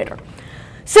talk to me later.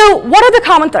 So what are the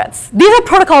common threads? These are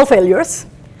protocol failures.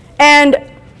 And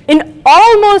in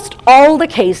almost all the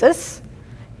cases,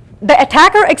 the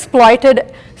attacker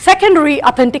exploited secondary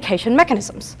authentication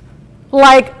mechanisms.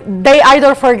 Like they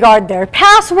either forgot their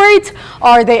passwords,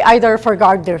 or they either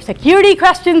forgot their security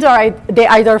questions, or they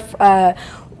either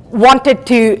wanted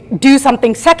to do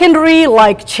something secondary,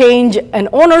 like change an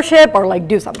ownership, or like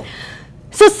do something.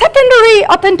 So secondary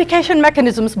authentication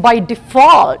mechanisms by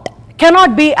default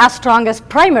cannot be as strong as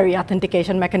primary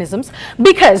authentication mechanisms,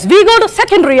 because we go to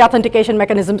secondary authentication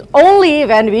mechanisms only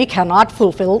when we cannot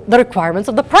fulfill the requirements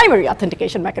of the primary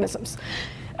authentication mechanisms.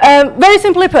 Very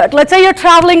simply put, let's say you're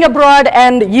traveling abroad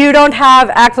and you don't have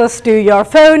access to your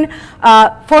phone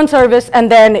service,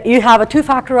 and then you have a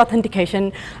two-factor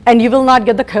authentication, and you will not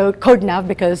get the code nav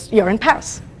because you're in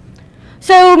Paris.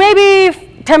 So maybe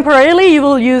temporarily you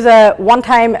will use a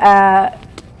one-time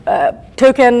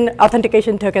token,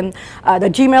 authentication token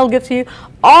that Gmail gives you.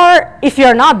 Or if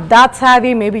you're not that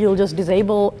savvy, maybe you'll just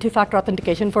disable two-factor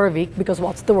authentication for a week, because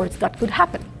what's the worst that could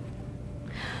happen?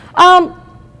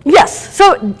 Yes,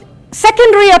 so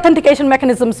secondary authentication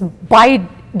mechanisms by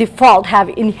default have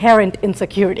inherent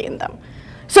insecurity in them.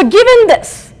 So given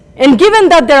this, and given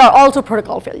that there are also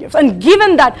protocol failures, and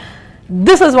given that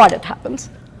this is what it happens,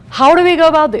 how do we go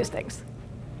about these things?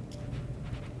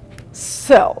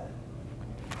 So,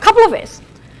 a couple of ways.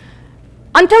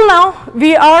 Until now,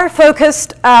 we are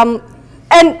focused, and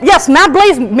yes, Matt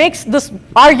Blaze makes this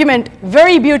argument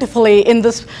very beautifully in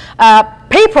this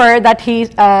paper that he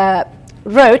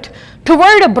wrote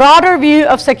toward a broader view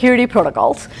of security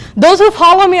protocols. Those who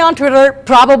follow me on Twitter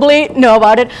probably know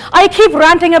about it. I keep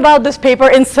ranting about this paper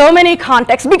in so many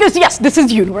contexts because, yes, this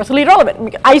is universally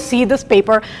relevant. I see this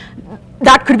paper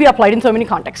that could be applied in so many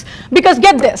contexts. Because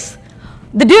get this,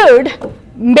 the dude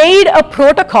made a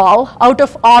protocol out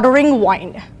of ordering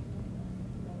wine.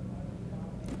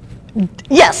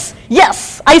 Yes,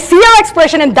 yes, I see your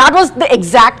expression, and that was the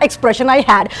exact expression I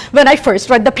had when I first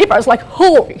read the paper. I was like,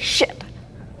 holy shit.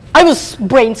 I was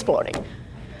brain exploding.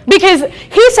 Because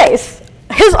he says,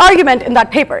 his argument in that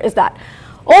paper is that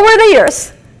over the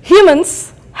years,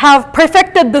 humans have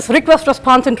perfected this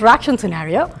request-response interaction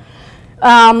scenario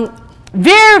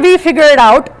where we figured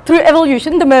out through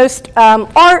evolution the most,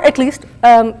 or at least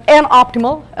an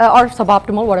optimal or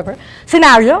suboptimal, whatever,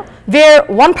 scenario where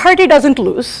one party doesn't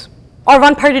lose or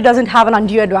one party doesn't have an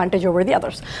undue advantage over the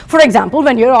others. For example,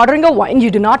 when you're ordering a wine, you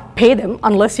do not pay them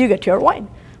unless you get your wine.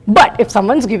 But if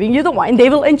someone's giving you the wine, they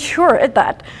will ensure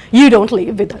that you don't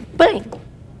leave without paying.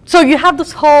 So you have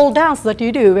this whole dance that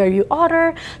you do where you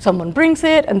order, someone brings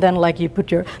it, and then like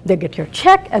they get your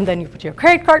check, and then you put your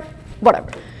credit card,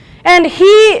 whatever. And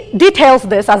he details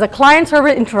this as a client-server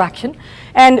interaction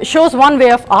and shows one way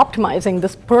of optimizing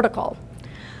this protocol.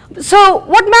 So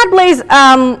what Matt Blaze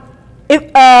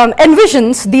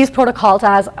envisions these protocols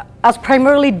as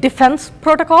primarily defense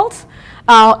protocols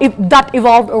that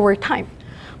evolved over time.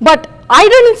 But I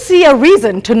didn't see a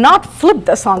reason to not flip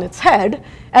this on its head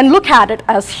and look at it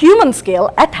as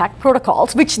human-scale attack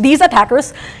protocols, which these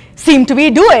attackers seem to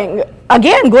be doing.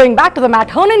 Again, going back to the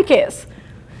Matt Honan case,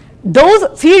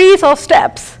 those series of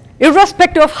steps,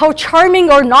 irrespective of how charming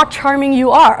or not charming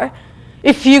you are,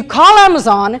 if you call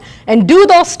Amazon and do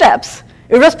those steps,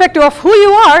 irrespective of who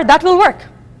you are, that will work.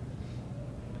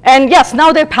 And yes,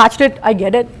 now they've patched it, I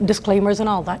get it, disclaimers and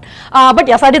all that. But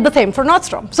yes, I did the same for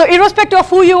Nordstrom. So irrespective of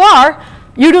who you are,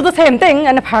 you do the same thing,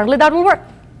 and apparently that will work.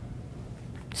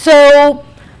 So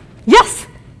yes,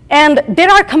 and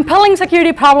there are compelling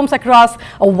security problems across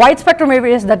a wide spectrum of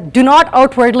areas that do not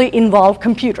outwardly involve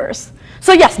computers.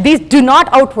 So yes, these do not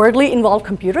outwardly involve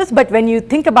computers, but when you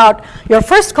think about your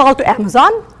first call to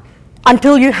Amazon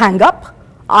until you hang up,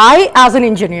 I, as an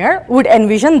engineer, would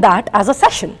envision that as a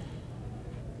session.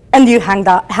 And you hang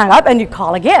up and you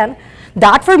call again,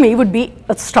 that for me would be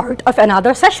a start of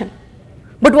another session.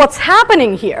 But what's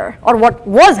happening here, or what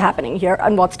was happening here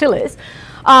and what still is,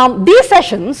 these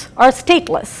sessions are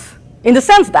stateless in the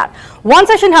sense that one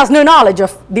session has no knowledge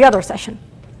of the other session.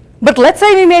 But let's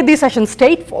say we made these sessions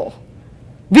stateful.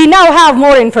 We now have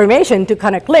more information to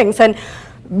connect links, and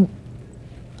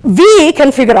we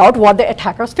can figure out what the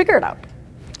attackers figured out,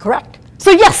 correct? So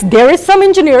yes, there is some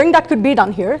engineering that could be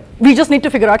done here. We just need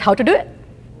to figure out how to do it.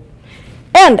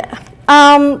 And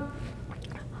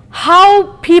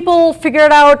how people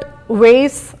figured out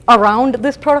ways around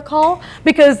this protocol,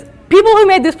 because people who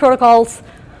made these protocols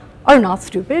are not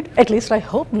stupid, at least I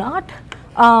hope not.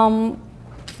 But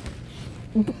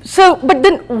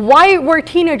then why were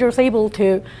teenagers able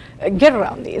to get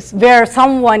around these, where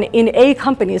someone in a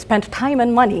company spent time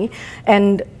and money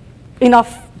and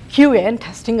enough QA and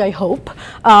testing, I hope,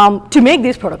 to make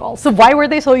these protocols? So why were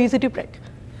they so easy to break?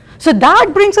 So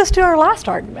that brings us to our last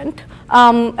argument.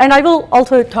 And I will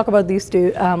also talk about these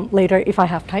two later if I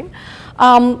have time.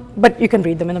 But you can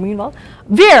read them in the meanwhile.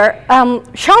 Where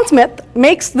Sean Smith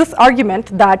makes this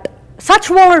argument that such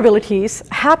vulnerabilities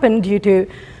happen due to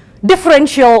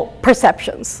differential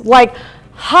perceptions, like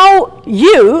how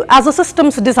you, as a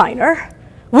systems designer,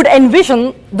 would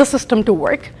envision the system to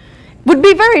work would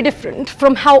be very different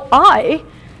from how I,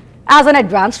 as an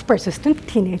advanced persistent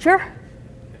teenager,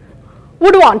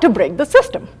 would want to break the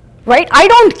system, right? I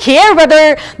don't care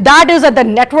whether that is at the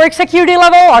network security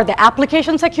level or the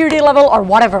application security level or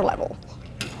whatever level.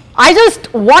 I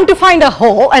just want to find a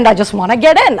hole and I just want to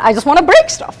get in. I just want to break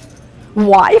stuff.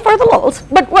 Why? For the lulz,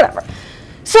 but whatever.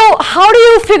 So how do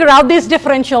you figure out these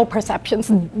differential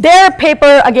perceptions? Their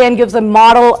paper, again, gives a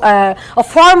model, a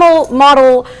formal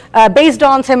model based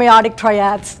on semiotic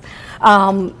triads.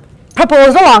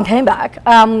 proposed a long time back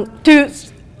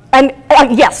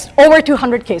yes, over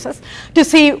 200 cases to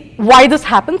see why this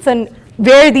happens and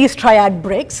where these triad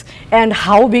breaks and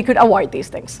how we could avoid these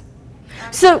things.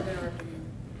 So,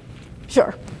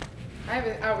 sure. I have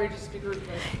an outrageous group.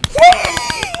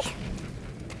 Yay!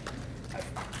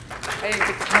 I didn't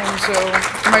get the time, so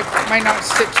it might not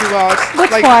sit too well. It's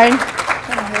That's like, fine.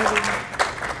 kinda heavy.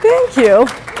 Thank you.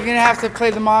 You're gonna have to play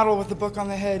the model with the book on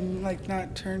the head and like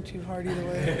not turn too hard either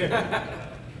way.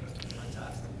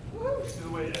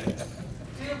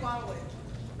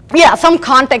 Yeah, some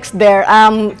context there.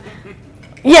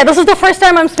 Yeah, this is the first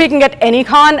time I'm speaking at any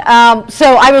con,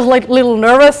 so I was like a little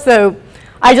nervous, so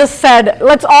I just said,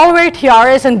 let's all wear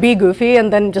tiaras and be goofy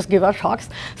and then just give our talks.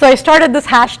 So I started this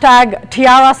hashtag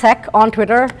TiaraSec on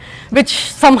Twitter,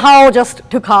 which somehow just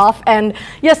took off. And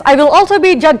yes, I will also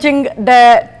be judging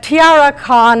the Tiara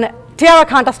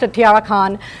contest at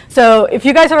TiaraCon. So if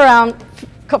you guys are around,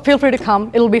 feel free to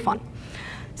come. It'll be fun.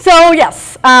 So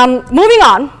yes, moving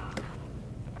on.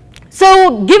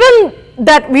 So given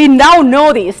that we now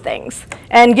know these things,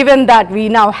 and given that we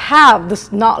now have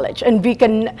this knowledge, and we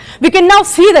can now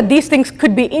see that these things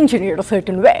could be engineered a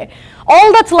certain way,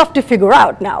 all that's left to figure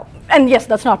out now, and yes,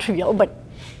 that's not trivial, but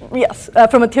yes,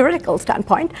 from a theoretical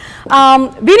standpoint,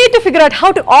 we need to figure out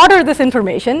how to order this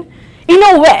information in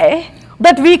a way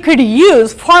that we could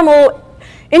use formal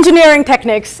engineering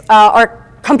techniques or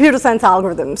computer science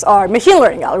algorithms, or machine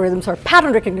learning algorithms, or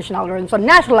pattern recognition algorithms, or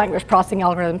natural language processing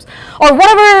algorithms, or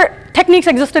whatever techniques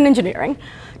exist in engineering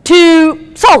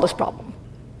to solve this problem.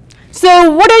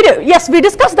 So what do I do? Yes, we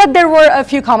discussed that there were a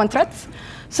few common threats.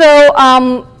 So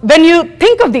when you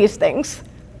think of these things,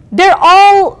 they're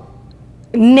all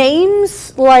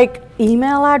names like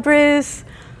email address,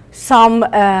 some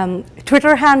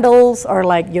Twitter handles, or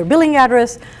like your billing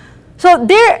address. So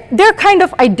they're kind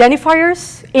of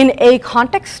identifiers in a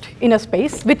context, in a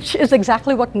space, which is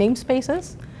exactly what namespace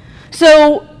is.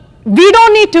 So we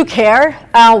don't need to care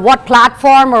what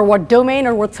platform or what domain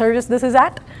or what service this is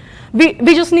at. We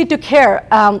just need to care,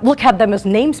 look at them as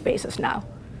namespaces now.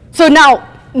 So now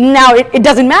it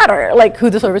doesn't matter like who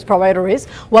the service provider is,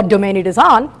 what domain it is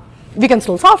on, we can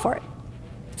still solve for it.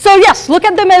 So yes, look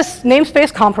at them as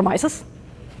namespace compromises.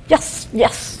 Yes,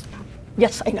 yes,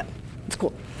 yes, I know, it's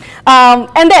cool.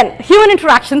 And then human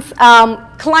interactions,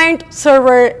 client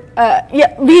server,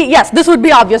 yes, this would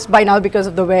be obvious by now because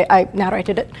of the way I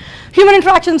narrated it. Human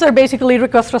interactions are basically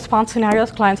request response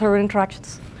scenarios, client server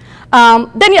interactions.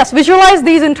 Then yes, visualize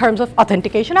these in terms of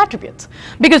authentication attributes.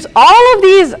 Because all of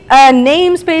these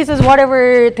namespaces,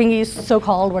 whatever thingies,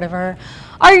 so-called, whatever,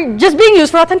 are just being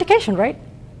used for authentication, right?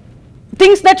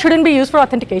 Things that shouldn't be used for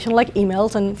authentication, like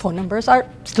emails and phone numbers, are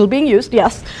still being used,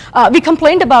 yes. We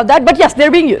complained about that, but yes,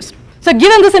 they're being used. So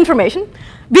given this information,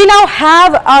 we now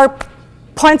have our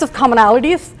points of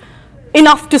commonalities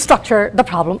enough to structure the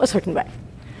problem a certain way.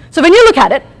 So when you look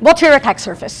at it, what's your attack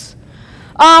surface?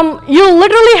 You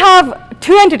literally have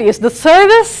two entities, the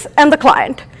service and the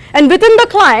client. And within the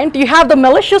client, you have the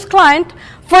malicious client.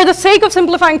 For the sake of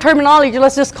simplifying terminology,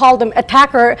 let's just call them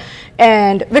attacker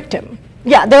and victim.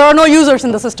 Yeah, there are no users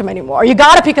in the system anymore. You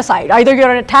gotta pick a side. Either you're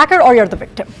an attacker or you're the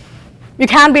victim. You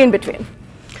can't be in between.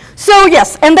 So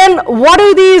yes, and then what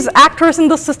do these actors in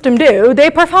the system do? They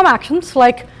perform actions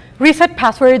like reset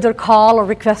passwords or call or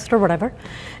request or whatever.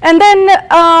 And then,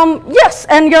 yes,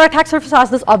 and your attack surface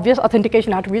has this obvious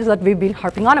authentication attributes that we've been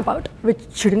harping on about, which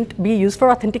shouldn't be used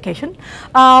for authentication,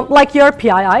 like your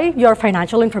PII, your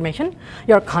financial information,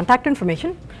 your contact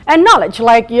information, and knowledge,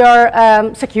 like your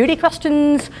security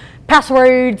questions,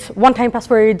 passwords, one-time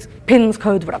passwords, pins,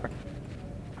 codes, whatever.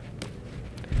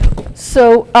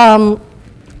 So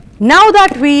now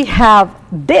that we have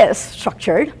this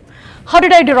structured, how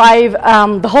did I derive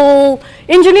the whole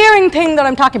engineering thing that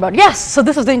I'm talking about? Yes, so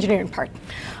this is the engineering part.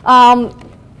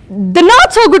 The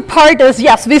not so good part is,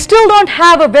 yes, we still don't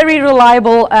have a very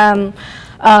reliable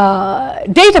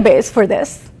database for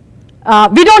this.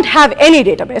 We don't have any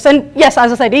database. And yes,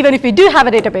 as I said, even if we do have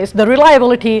a database, the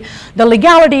reliability, the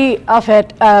legality of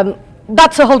it,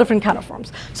 that's a whole different kind of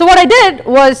forms. So what I did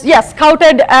was, yes,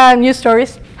 scouted news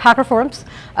stories, hacker forums,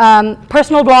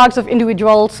 personal blogs of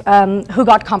individuals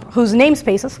whose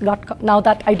namespaces got, now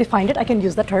that I defined it, I can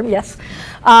use that term, yes,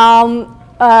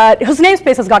 whose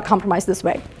namespaces got compromised this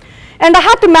way. And I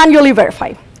had to manually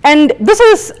verify. And this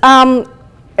is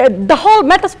the whole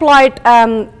Metasploit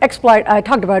exploit I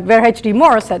talked about, where H.D.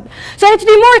 Moore said. So H.D.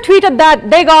 Moore tweeted that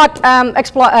they got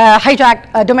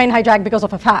hijacked, domain hijacked because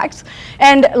of a fax.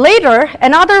 And later,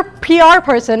 another PR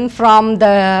person from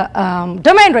the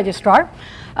domain registrar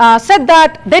said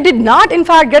that they did not, in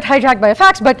fact, get hijacked by a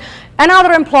fax, but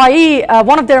another employee,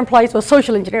 one of their employees was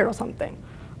social engineer or something.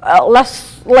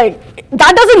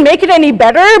 That doesn't make it any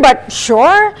better, but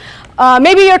sure.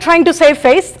 Maybe you're trying to save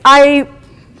face.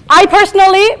 I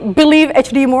personally believe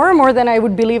HD more than I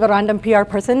would believe a random PR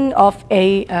person of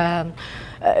a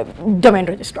domain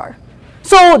registrar.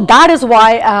 So that is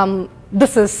why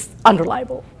this is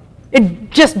unreliable.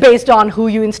 It just based on who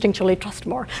you instinctually trust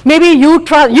more. Maybe you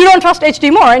don't trust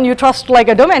HD more and you trust like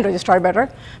a domain registrar better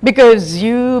because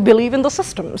you believe in the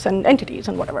systems and entities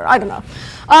and whatever, I don't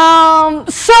know.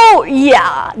 So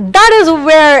yeah, that is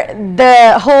where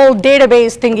the whole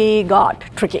database thingy got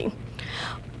tricky.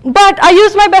 But I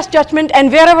used my best judgment, and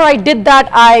wherever I did that,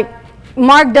 I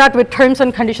marked that with terms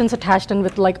and conditions attached and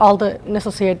with like all the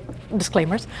necessary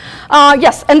disclaimers.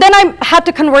 Yes, and then I had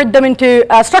to convert them into,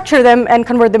 structure them and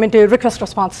convert them into request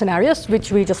response scenarios,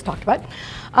 which we just talked about.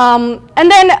 And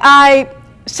then I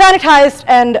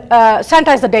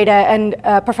sanitized the data and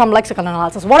performed lexical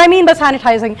analysis. What I mean by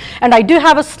sanitizing, and I do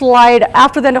have a slide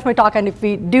after the end of my talk, and if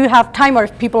we do have time or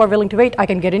if people are willing to wait, I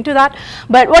can get into that.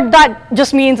 But what that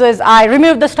just means is I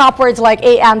removed the stop words like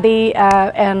a and the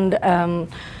and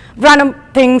random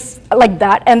things like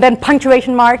that, and then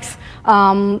punctuation marks.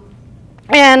 And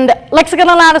lexical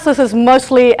analysis is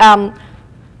mostly,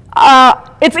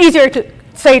 it's easier to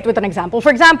say it with an example. For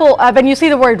example, when you see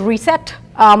the word reset,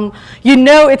 you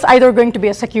know it's either going to be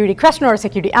a security question or a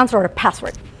security answer or a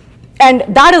password. And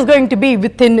that is going to be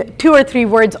within 2 or 3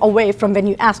 words away from when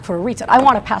you ask for a reset. I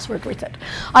want a password reset.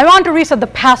 I want to reset the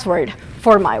password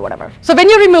for my whatever. So when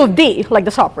you remove the, like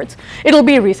the stop words, it'll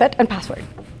be reset and password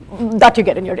that you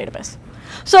get in your database.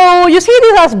 So you see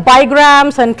these as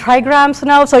bigrams and trigrams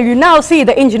now. So you now see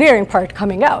the engineering part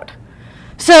coming out.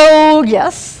 So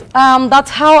yes, that's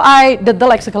how I did the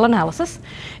lexical analysis.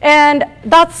 And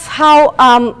that's how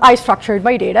I structured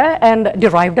my data and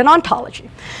derived an ontology.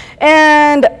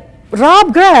 And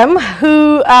Rob Graham,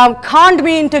 who conned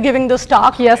me into giving this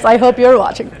talk, yes, I hope you're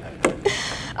watching.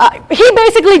 He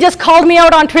basically just called me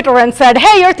out on Twitter and said,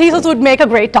 hey, your thesis would make a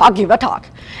great talk, give a talk.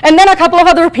 And then a couple of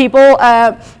other people,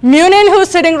 Munin, who's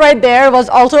sitting right there, was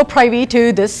also privy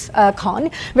to this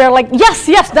con. We're like, yes,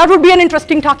 yes, that would be an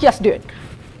interesting talk, yes, do it.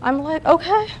 I'm like,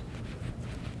 okay.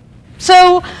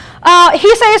 So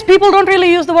he says people don't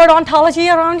really use the word ontology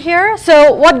around here.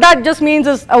 So what that just means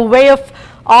is a way of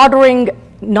ordering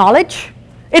knowledge.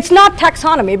 It's not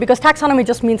taxonomy, because taxonomy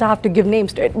just means I have to give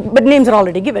names to it, but names are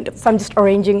already given. So I'm just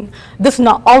arranging this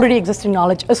already existing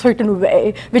knowledge a certain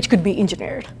way, which could be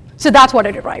engineered. So that's what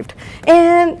I derived.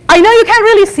 And I know you can't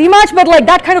really see much, but like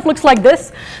that kind of looks like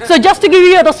this. So just to give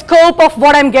you the scope of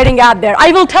what I'm getting at there,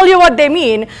 I will tell you what they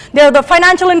mean. They're the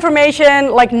financial information,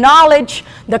 like knowledge,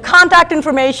 the contact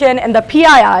information, and the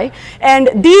PII. And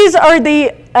these are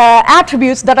the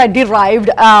attributes that I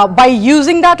derived by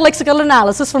using that lexical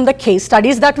analysis from the case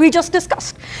studies that we just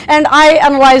discussed. And I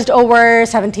analyzed over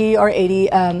 70 or 80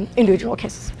 individual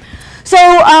cases.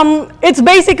 So it's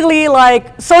basically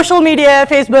like social media,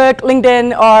 Facebook,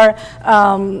 LinkedIn, or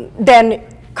then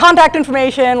contact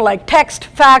information like text,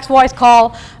 fax, voice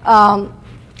call,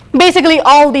 basically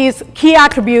all these key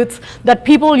attributes that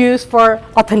people use for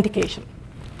authentication.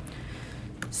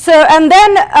 So, and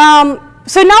then,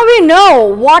 so now we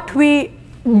know what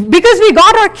because we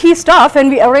got our key stuff and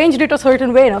we arranged it a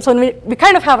certain way now, so we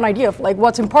kind of have an idea of like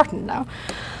what's important now.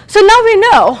 So now we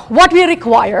know what we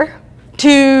require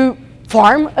to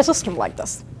form a system like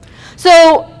this.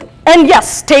 So, and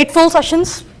yes, stateful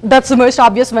sessions, that's the most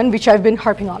obvious one, which I've been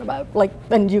harping on about, like,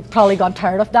 and you've probably got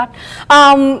tired of that.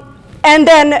 And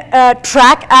then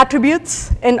track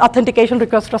attributes in authentication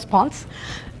request response,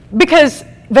 because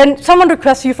when someone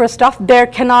requests you for stuff, there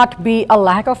cannot be a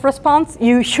lack of response.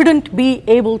 You shouldn't be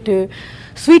able to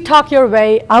sweet talk your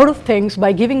way out of things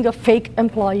by giving a fake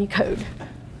employee code.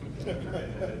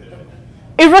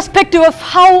 Irrespective of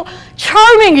how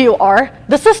charming you are,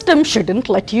 the system shouldn't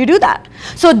let you do that.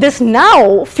 So this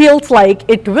now feels like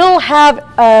it will have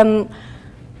a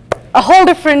whole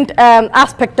different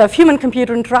aspect of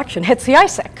human-computer interaction,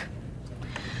 HCISEC.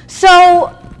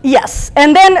 So yes,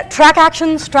 and then track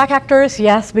actions, track actors,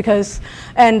 yes, because,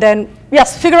 and then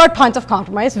yes, figure out points of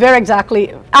compromise, where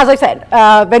exactly, as I said,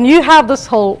 when you have this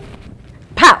whole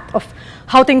path of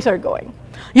how things are going,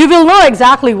 you will know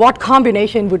exactly what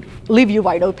combination would leave you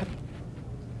wide open.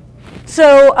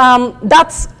 So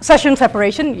that's session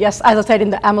separation. Yes, as I said in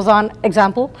the Amazon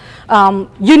example,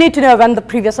 you need to know when the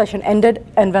previous session ended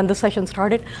and when the session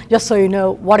started, just so you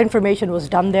know what information was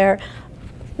done there,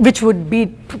 which would be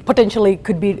potentially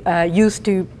could be used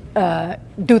to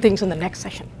do things in the next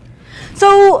session.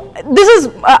 So this is,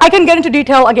 I can get into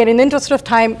detail again in the interest of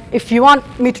time. If you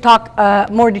want me to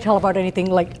talk more detail about anything,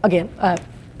 like again,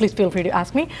 please feel free to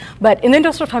ask me. But in the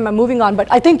interest of time, I'm moving on. But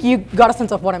I think you got a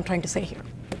sense of what I'm trying to say here.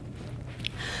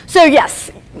 So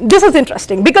yes, this is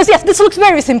interesting because yes, this looks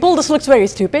very simple. This looks very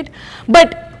stupid.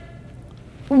 But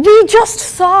we just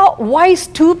saw why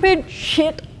stupid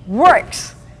shit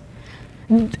works.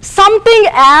 Something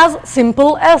as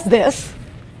simple as this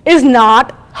is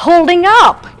not holding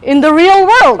up in the real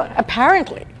world,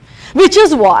 apparently, which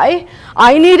is why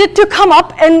I needed to come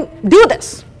up and do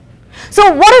this. So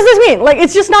what does this mean? Like,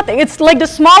 it's just nothing. It's like the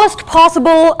smallest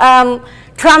possible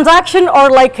transaction or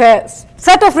like a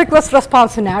set of request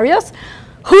response scenarios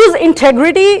whose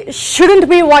integrity shouldn't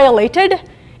be violated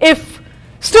if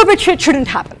stupid shit shouldn't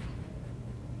happen.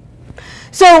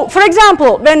 So for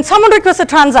example, when someone requests a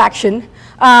transaction,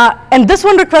 and this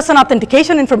one requests an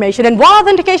authentication information, and what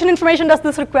authentication information does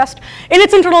this request? In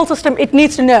its internal system, it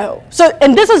needs to know. So,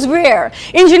 and this is where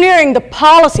engineering the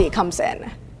policy comes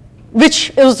in,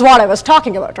 which is what I was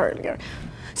talking about earlier.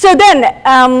 So then,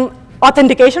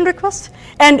 authentication request,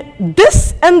 and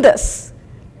this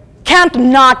can't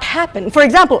not happen. For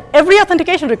example, every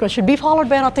authentication request should be followed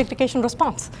by an authentication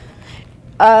response.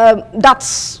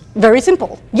 That's very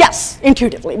simple. Yes,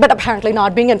 intuitively, but apparently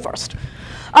not being enforced.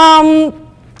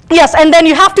 Yes, and then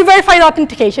you have to verify the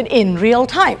authentication in real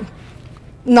time.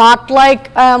 Not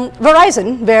like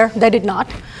Verizon, where they did not.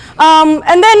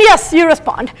 And then, yes, you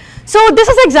respond. So this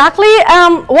is exactly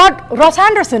what Ross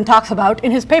Anderson talks about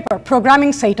in his paper,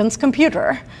 Programming Satan's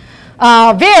Computer,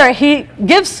 where he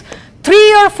gives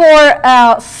 3 or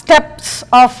 4 steps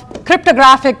of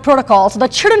cryptographic protocols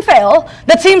that shouldn't fail,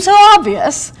 that seem so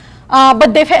obvious,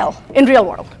 but they fail in real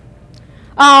world.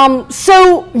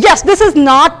 So yes, this is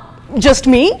not just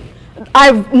me.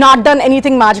 I've not done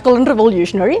anything magical and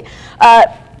revolutionary.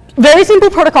 Very simple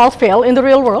protocols fail in the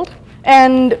real world,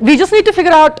 and we just need to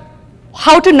figure out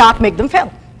how to not make them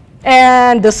fail.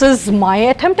 And this is my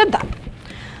attempt at that.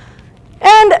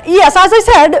 And yes, as I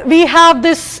said, we have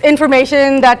this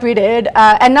information that we did,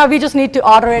 and now we just need to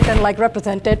order it and like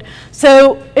represent it.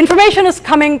 So information is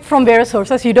coming from various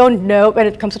sources. You don't know when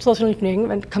it comes to social engineering,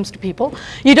 when it comes to people.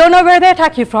 You don't know where they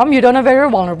attack you from. You don't know where you're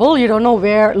vulnerable. You don't know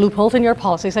where loopholes in your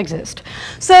policies exist.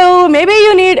 So maybe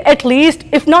you need at least,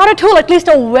 if not a tool, at least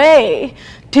a way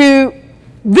to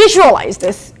visualize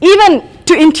this, even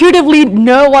to intuitively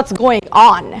know what's going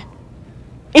on.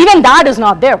 Even that is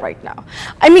not there right now.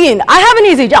 I mean, I have an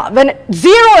easy job. When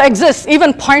 0 exists,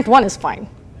 even 0.1 is fine.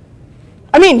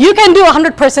 I mean, you can do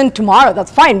 100% tomorrow,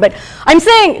 that's fine. But I'm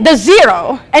saying the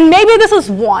 0, and maybe this is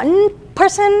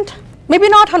 1%, maybe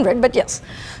not 100, but yes.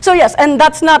 So yes, and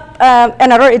that's not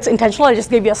an error, it's intentional. I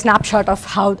just gave you a snapshot of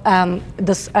how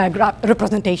this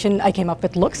representation I came up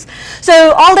with looks.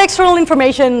 So all the external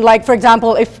information, like for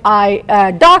example, if I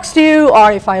doxed you,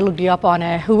 or if I looked you up on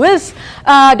a Whois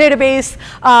database,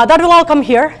 that will all come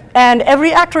here, and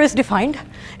every actor is defined,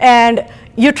 and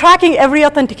you're tracking every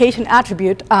authentication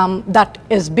attribute that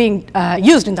is being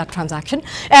used in that transaction.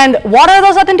 And what are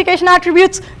those authentication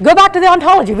attributes? Go back to the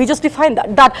ontology. We just defined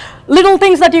that. That little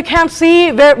things that you can't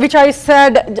see, which I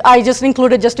said I just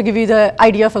included just to give you the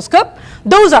idea of a scope,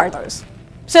 those are those.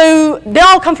 So they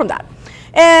all come from that.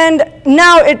 And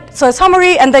now it's a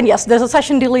summary, and then yes, there's a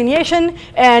session delineation,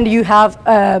 and you have,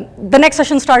 the next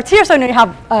session starts here, so now you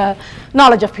have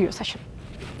knowledge of previous session.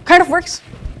 Kind of works,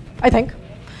 I think.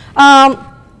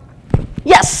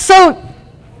 Yes, so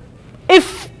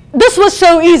if this was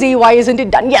so easy, why isn't it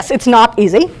done? Yes, it's not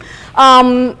easy.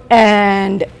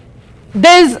 And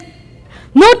there's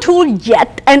no tool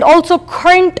yet, and also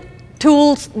current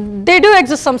tools, they do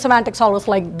exist some semantic solvers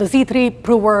like the Z3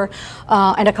 prover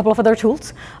and a couple of other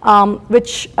tools,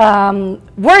 which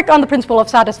work on the principle of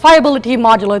satisfiability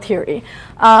modular theory,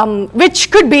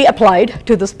 which could be applied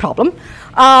to this problem.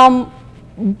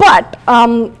 But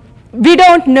we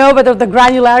don't know whether the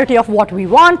granularity of what we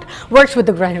want works with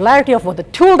the granularity of what the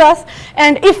tool does.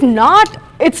 And if not,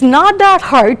 it's not that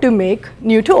hard to make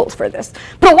new tools for this,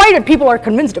 provided people are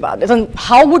convinced about this. And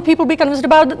how would people be convinced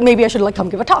about it? Maybe I should like come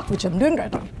give a talk, which I'm doing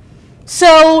right now.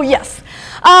 So yes.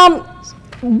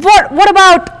 What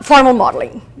about formal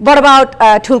modeling? What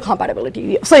about tool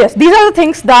compatibility? So yes, these are the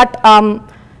things that,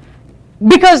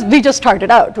 because we just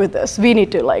started out with this, we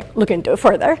need to like look into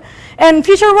further. And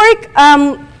future work,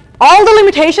 all the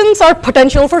limitations are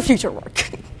potential for future work.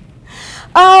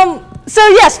 So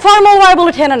yes, formal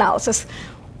viability and analysis.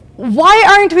 Why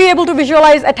aren't we able to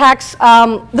visualize attacks?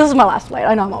 This is my last slide,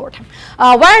 I know I'm over time.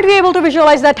 Why aren't we able to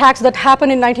visualize the attacks that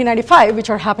happened in 1995, which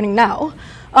are happening now?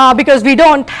 Because we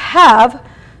don't have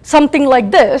something like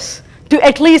this to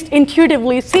at least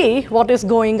intuitively see what is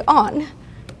going on.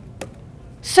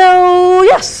 So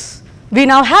yes, we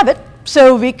now have it.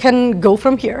 So we can go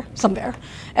from here somewhere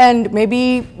and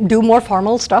maybe do more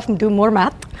formal stuff and do more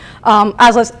math.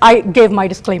 As I gave my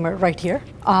disclaimer right here.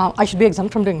 I should be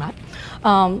exempt from doing math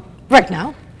right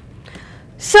now.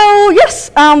 So yes,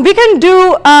 we can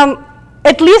do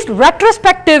at least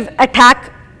retrospective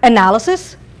attack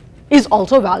analysis is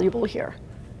also valuable here.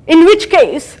 In which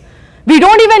case, we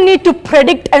don't even need to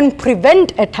predict and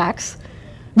prevent attacks.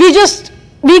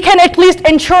 We can at least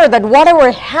ensure that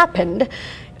whatever happened,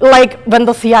 like when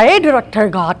the CIA director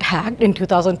got hacked in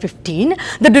 2015,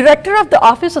 the director of the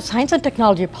Office of Science and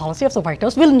Technology Policy of the White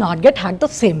House will not get hacked the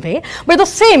same way by the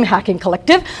same hacking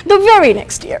collective the very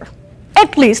next year.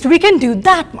 At least we can do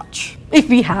that much if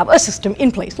we have a system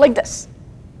in place like this.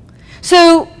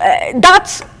 So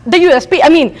that's the USP. I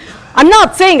mean, I'm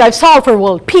not saying I've solved for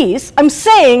world peace. I'm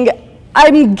saying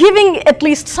I'm giving at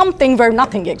least something where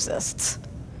nothing exists.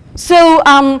 So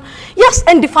yes,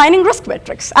 and defining risk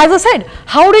metrics. As I said,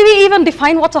 how do we even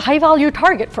define what's a high-value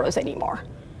target for us anymore?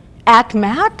 At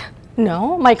Matt?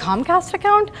 No. My Comcast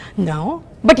account? No.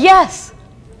 But yes,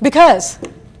 because.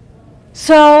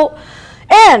 So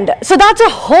that's a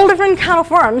whole different kind of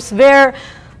worms where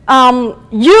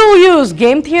you use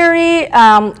game theory,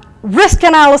 risk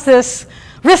analysis,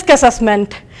 risk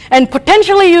assessment, and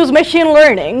potentially use machine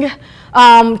learning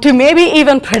to maybe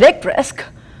even predict risk.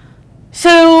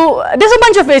 So there's a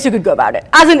bunch of ways you could go about it.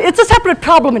 As in, it's a separate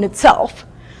problem in itself.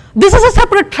 This is a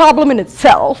separate problem in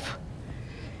itself.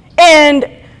 And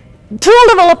tool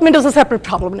development is a separate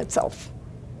problem in itself.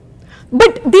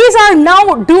 But these are now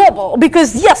doable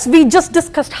because, yes, we just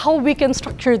discussed how we can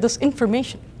structure this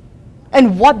information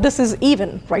and what this is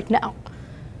even right now.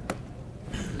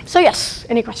 So yes,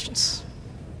 any questions?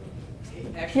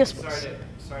 Actually, Yes, please.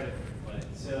 sorry to put it.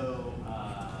 So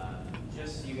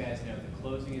just so you guys know, the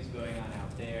closing is going on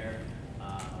out there.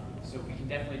 So we can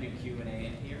definitely do Q&A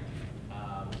in here. But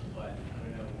I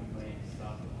don't know, we might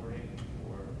stop recording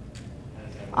or how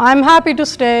does that work? I'm happy to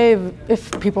stay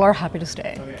if people are happy to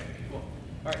stay. Okay, cool.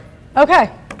 All right.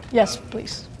 Okay. Yes,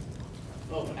 please.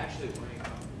 Oh, actually,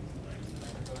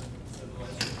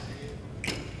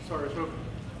 Sorry, so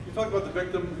you talked about the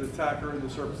victim, the attacker, and the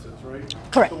services, right?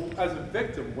 Correct. So as a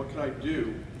victim, what can I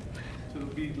do to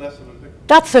be less of a victim?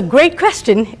 That's a great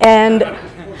question. And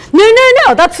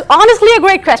no, that's honestly a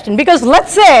great question. Because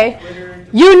let's say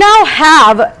you now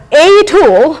have a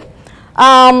tool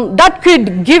that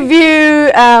could give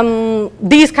you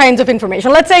these kinds of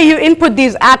information. Let's say you input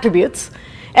these attributes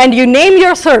and you name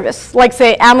your service, like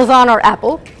say Amazon or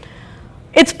Apple.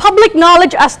 It's public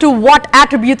knowledge as to what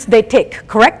attributes they take,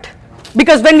 correct?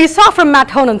 Because when we saw from Matt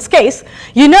Honan's case,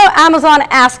 you know Amazon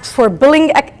asks for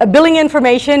billing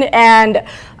information and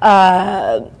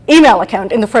email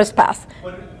account in the first pass.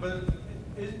 But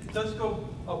it does go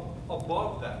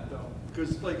above that, though.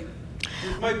 Because, like,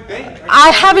 with my bank...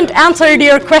 I haven't answered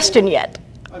your question yet.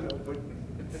 I know, but...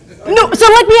 No, so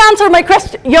let me answer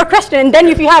your question, and then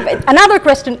if you have another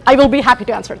question, I will be happy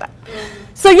to answer that.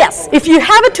 So yes, if you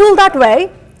have a tool that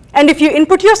way, and if you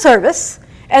input your service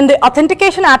and the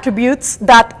authentication attributes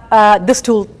that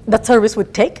that service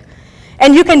would take,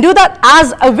 and you can do that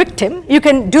as a victim, you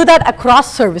can do that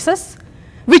across services,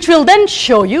 which will then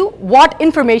show you what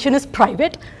information is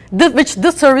private, which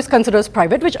this service considers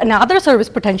private, which another service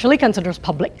potentially considers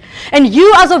public. And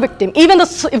you as a victim, even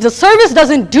if the service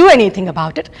doesn't do anything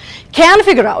about it, can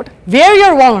figure out where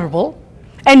you're vulnerable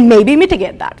and maybe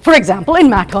mitigate that. For example, in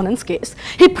Matt Honan's case,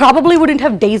 he probably wouldn't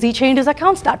have daisy-chained his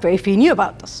accounts that way if he knew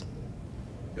about this.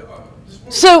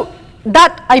 So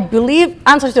that, I believe,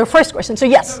 answers your first question. So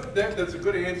yes. That's a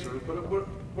good answer. But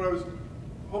what I was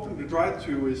hoping to drive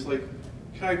to is, like,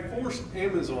 can I force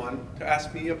Amazon to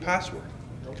ask me a password?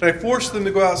 Can I force them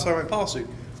to go outside my policy?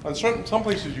 On some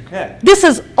places you can. This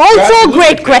is also a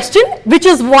great question, which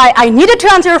is why I needed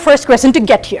to answer your first question to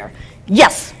get here.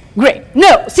 Yes, great.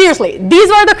 No, seriously, these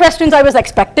were the questions I was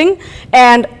expecting,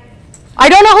 and I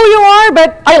don't know who you are,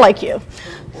 but I like you.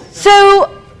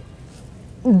 So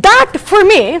that, for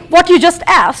me, what you just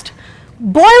asked,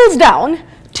 boils down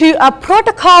to a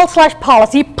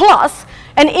protocol/policy plus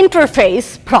an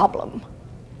interface problem.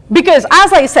 Because,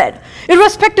 as I said,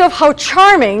 irrespective of how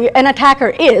charming an attacker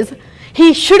is,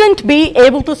 he shouldn't be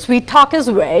able to sweet talk his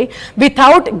way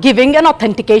without giving an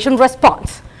authentication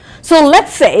response. So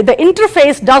let's say the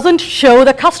interface doesn't show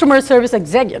the customer service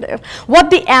executive what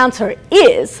the answer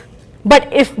is. But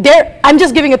if I'm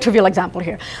just giving a trivial example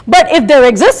here. But if there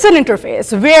exists an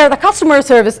interface where the customer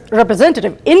service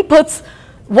representative inputs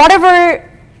whatever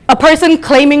a person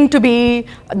claiming to be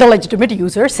the legitimate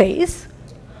user says,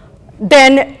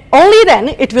 then only then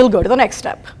it will go to the next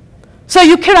step. So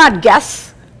you cannot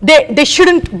guess. They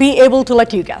shouldn't be able to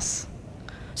let you guess.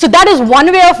 So that is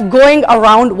one way of going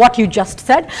around what you just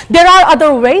said. There are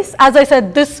other ways. As I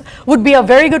said, this would be a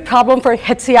very good problem for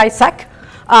HCI sec.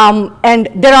 And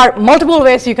there are multiple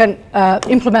ways you can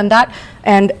implement that.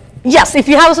 And yes, if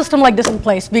you have a system like this in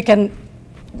place, we can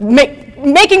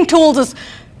making tools is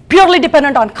purely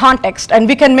dependent on context, and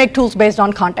we can make tools based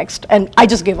on context. And I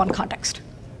just gave one context.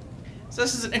 So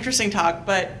this is an interesting talk,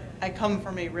 but I come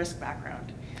from a risk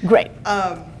background. Great.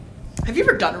 Have you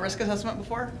ever done a risk assessment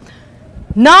before?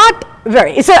 Not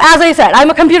very. So as I said, I'm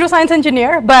a computer science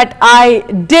engineer, but I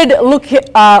did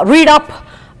read up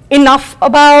enough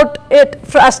about it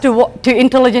for us to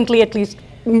intelligently at least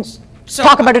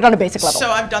talk about it on a basic level.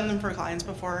 So I've done them for clients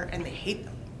before, and they hate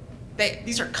them.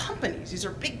 These are companies. These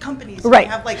are big companies. Right.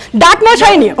 They have like that much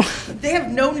I knew. They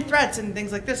have known threats and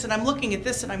things like this, and I'm looking at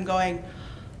this and I'm going,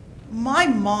 my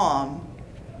mom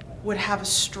would have a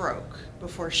stroke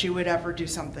before she would ever do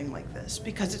something like this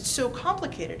because it's so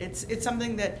complicated. It's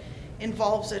something that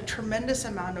involves a tremendous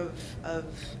amount of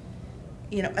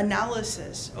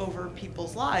analysis over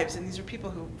people's lives, and these are people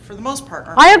who, for the most part,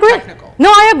 aren't technical. No,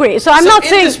 I agree. So I'm not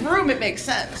saying in this room it makes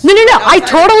sense. No. I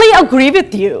totally agree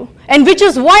with you, and which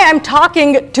is why I'm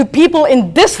talking to people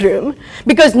in this room,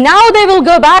 because now they will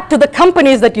go back to the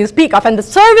companies that you speak of, and the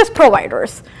service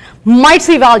providers might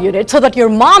see value in it, so that your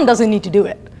mom doesn't need to do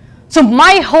it. So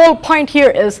my whole point here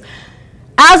is,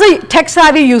 as a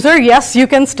tech-savvy user, yes, you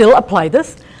can still apply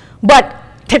this, but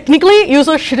technically,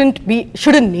 users shouldn't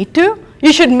need to.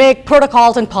 You should make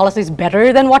protocols and policies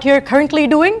better than what you're currently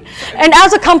doing. And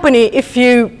as a company, if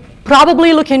you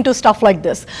probably look into stuff like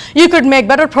this, you could make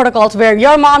better protocols where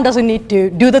your mom doesn't need to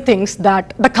do the things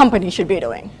that the company should be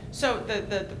doing. So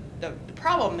the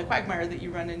problem, the quagmire that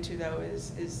you run into, though,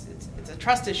 is it's a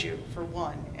trust issue, for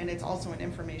one, and it's also an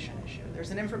information issue. There's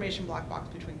an information black box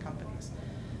between companies.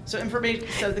 So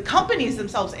the companies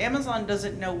themselves, Amazon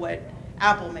doesn't know what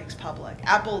Apple makes public.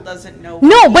 Apple doesn't know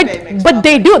what eBay makes public.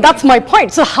 They do. That's my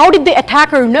point. So how did the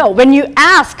attacker know? When you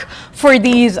ask for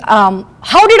these,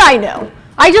 how did I know?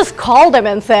 I just called them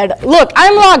and said, look,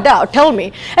 I'm logged out, tell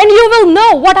me. And you will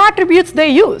know what attributes they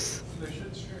use.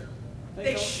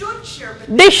 They should share, but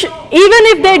even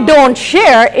if they don't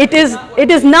share, it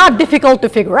is not difficult to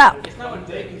figure out. It's not what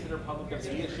they consider public that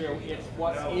they share, it's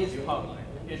what is public.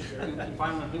 It's you can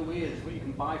find out who is, what you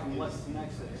can buy from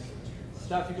LexisNexis.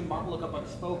 Stuff you can look up on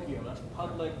Spokio, that's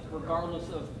public regardless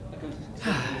of a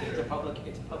constituency. It's public,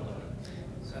 it's public.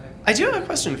 I do have a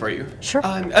question for you. Sure.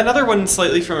 Another one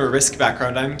slightly from a risk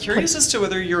background. I'm curious as to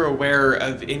whether you're aware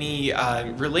of any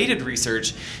related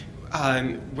research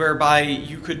whereby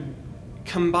you could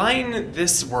combine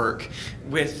this work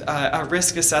with a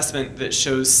risk assessment that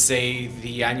shows, say,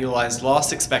 the annualized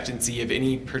loss expectancy of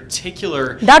any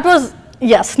particular... That was,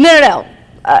 yes, no.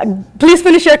 Please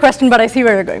finish your question, but I see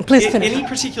where you're going. Please finish. Any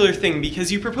particular thing,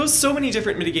 because you propose so many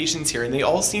different mitigations here, and they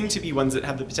all seem to be ones that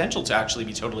have the potential to actually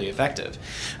be totally effective.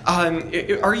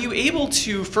 Are you able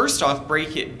to, first off,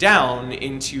 break it down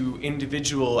into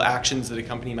individual actions that a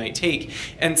company might take?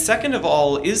 And second of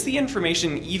all, is the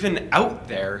information even out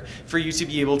there for you to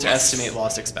be able to estimate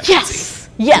loss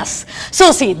expectancy? Yes.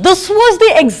 So see, this was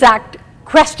the exact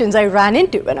questions I ran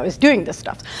into when I was doing this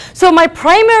stuff. So my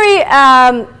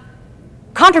primary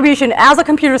contribution as a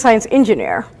computer science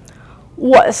engineer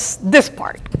was this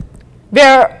part,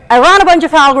 where I ran a bunch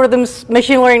of algorithms,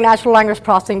 machine learning, natural language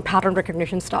processing, pattern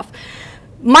recognition stuff,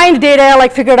 mined data,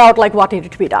 figured out what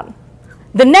needed to be done.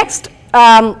 The next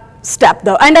step,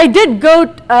 though, and I did go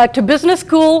to business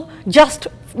school just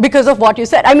because of what you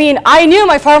said. I mean, I knew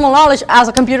my formal knowledge as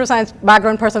a computer science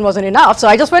background person wasn't enough, so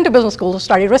I just went to business school to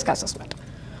study risk assessment.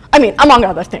 I mean, among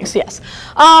other things, yes.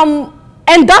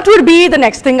 And that would be the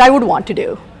next thing I would want to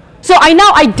do. So I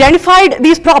now identified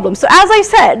these problems. So as I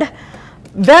said,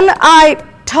 when I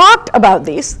talked about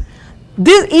these,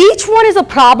 each one is a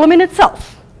problem in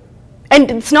itself.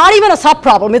 And it's not even a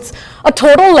sub-problem. It's a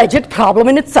total legit problem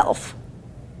in itself.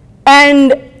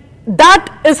 And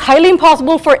that is highly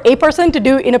impossible for a person to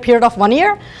do in a period of 1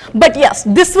 year. But yes,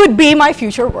 this would be my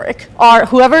future work, or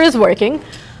whoever is working,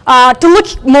 to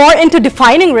look more into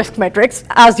defining risk metrics,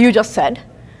 as you just said.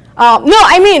 No,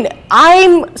 I mean,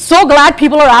 I'm so glad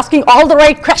people are asking all the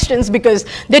right questions because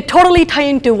they totally tie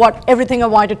into everything I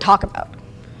wanted to talk about.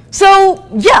 So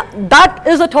yeah, that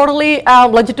is a totally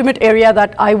legitimate area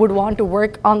that I would want to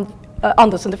work on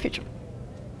this in the future.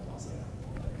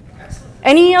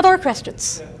 Any other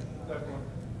questions? Yeah, definitely.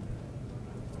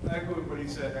 I echo what he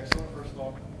said. Excellent, first of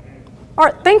all. All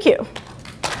right, thank you.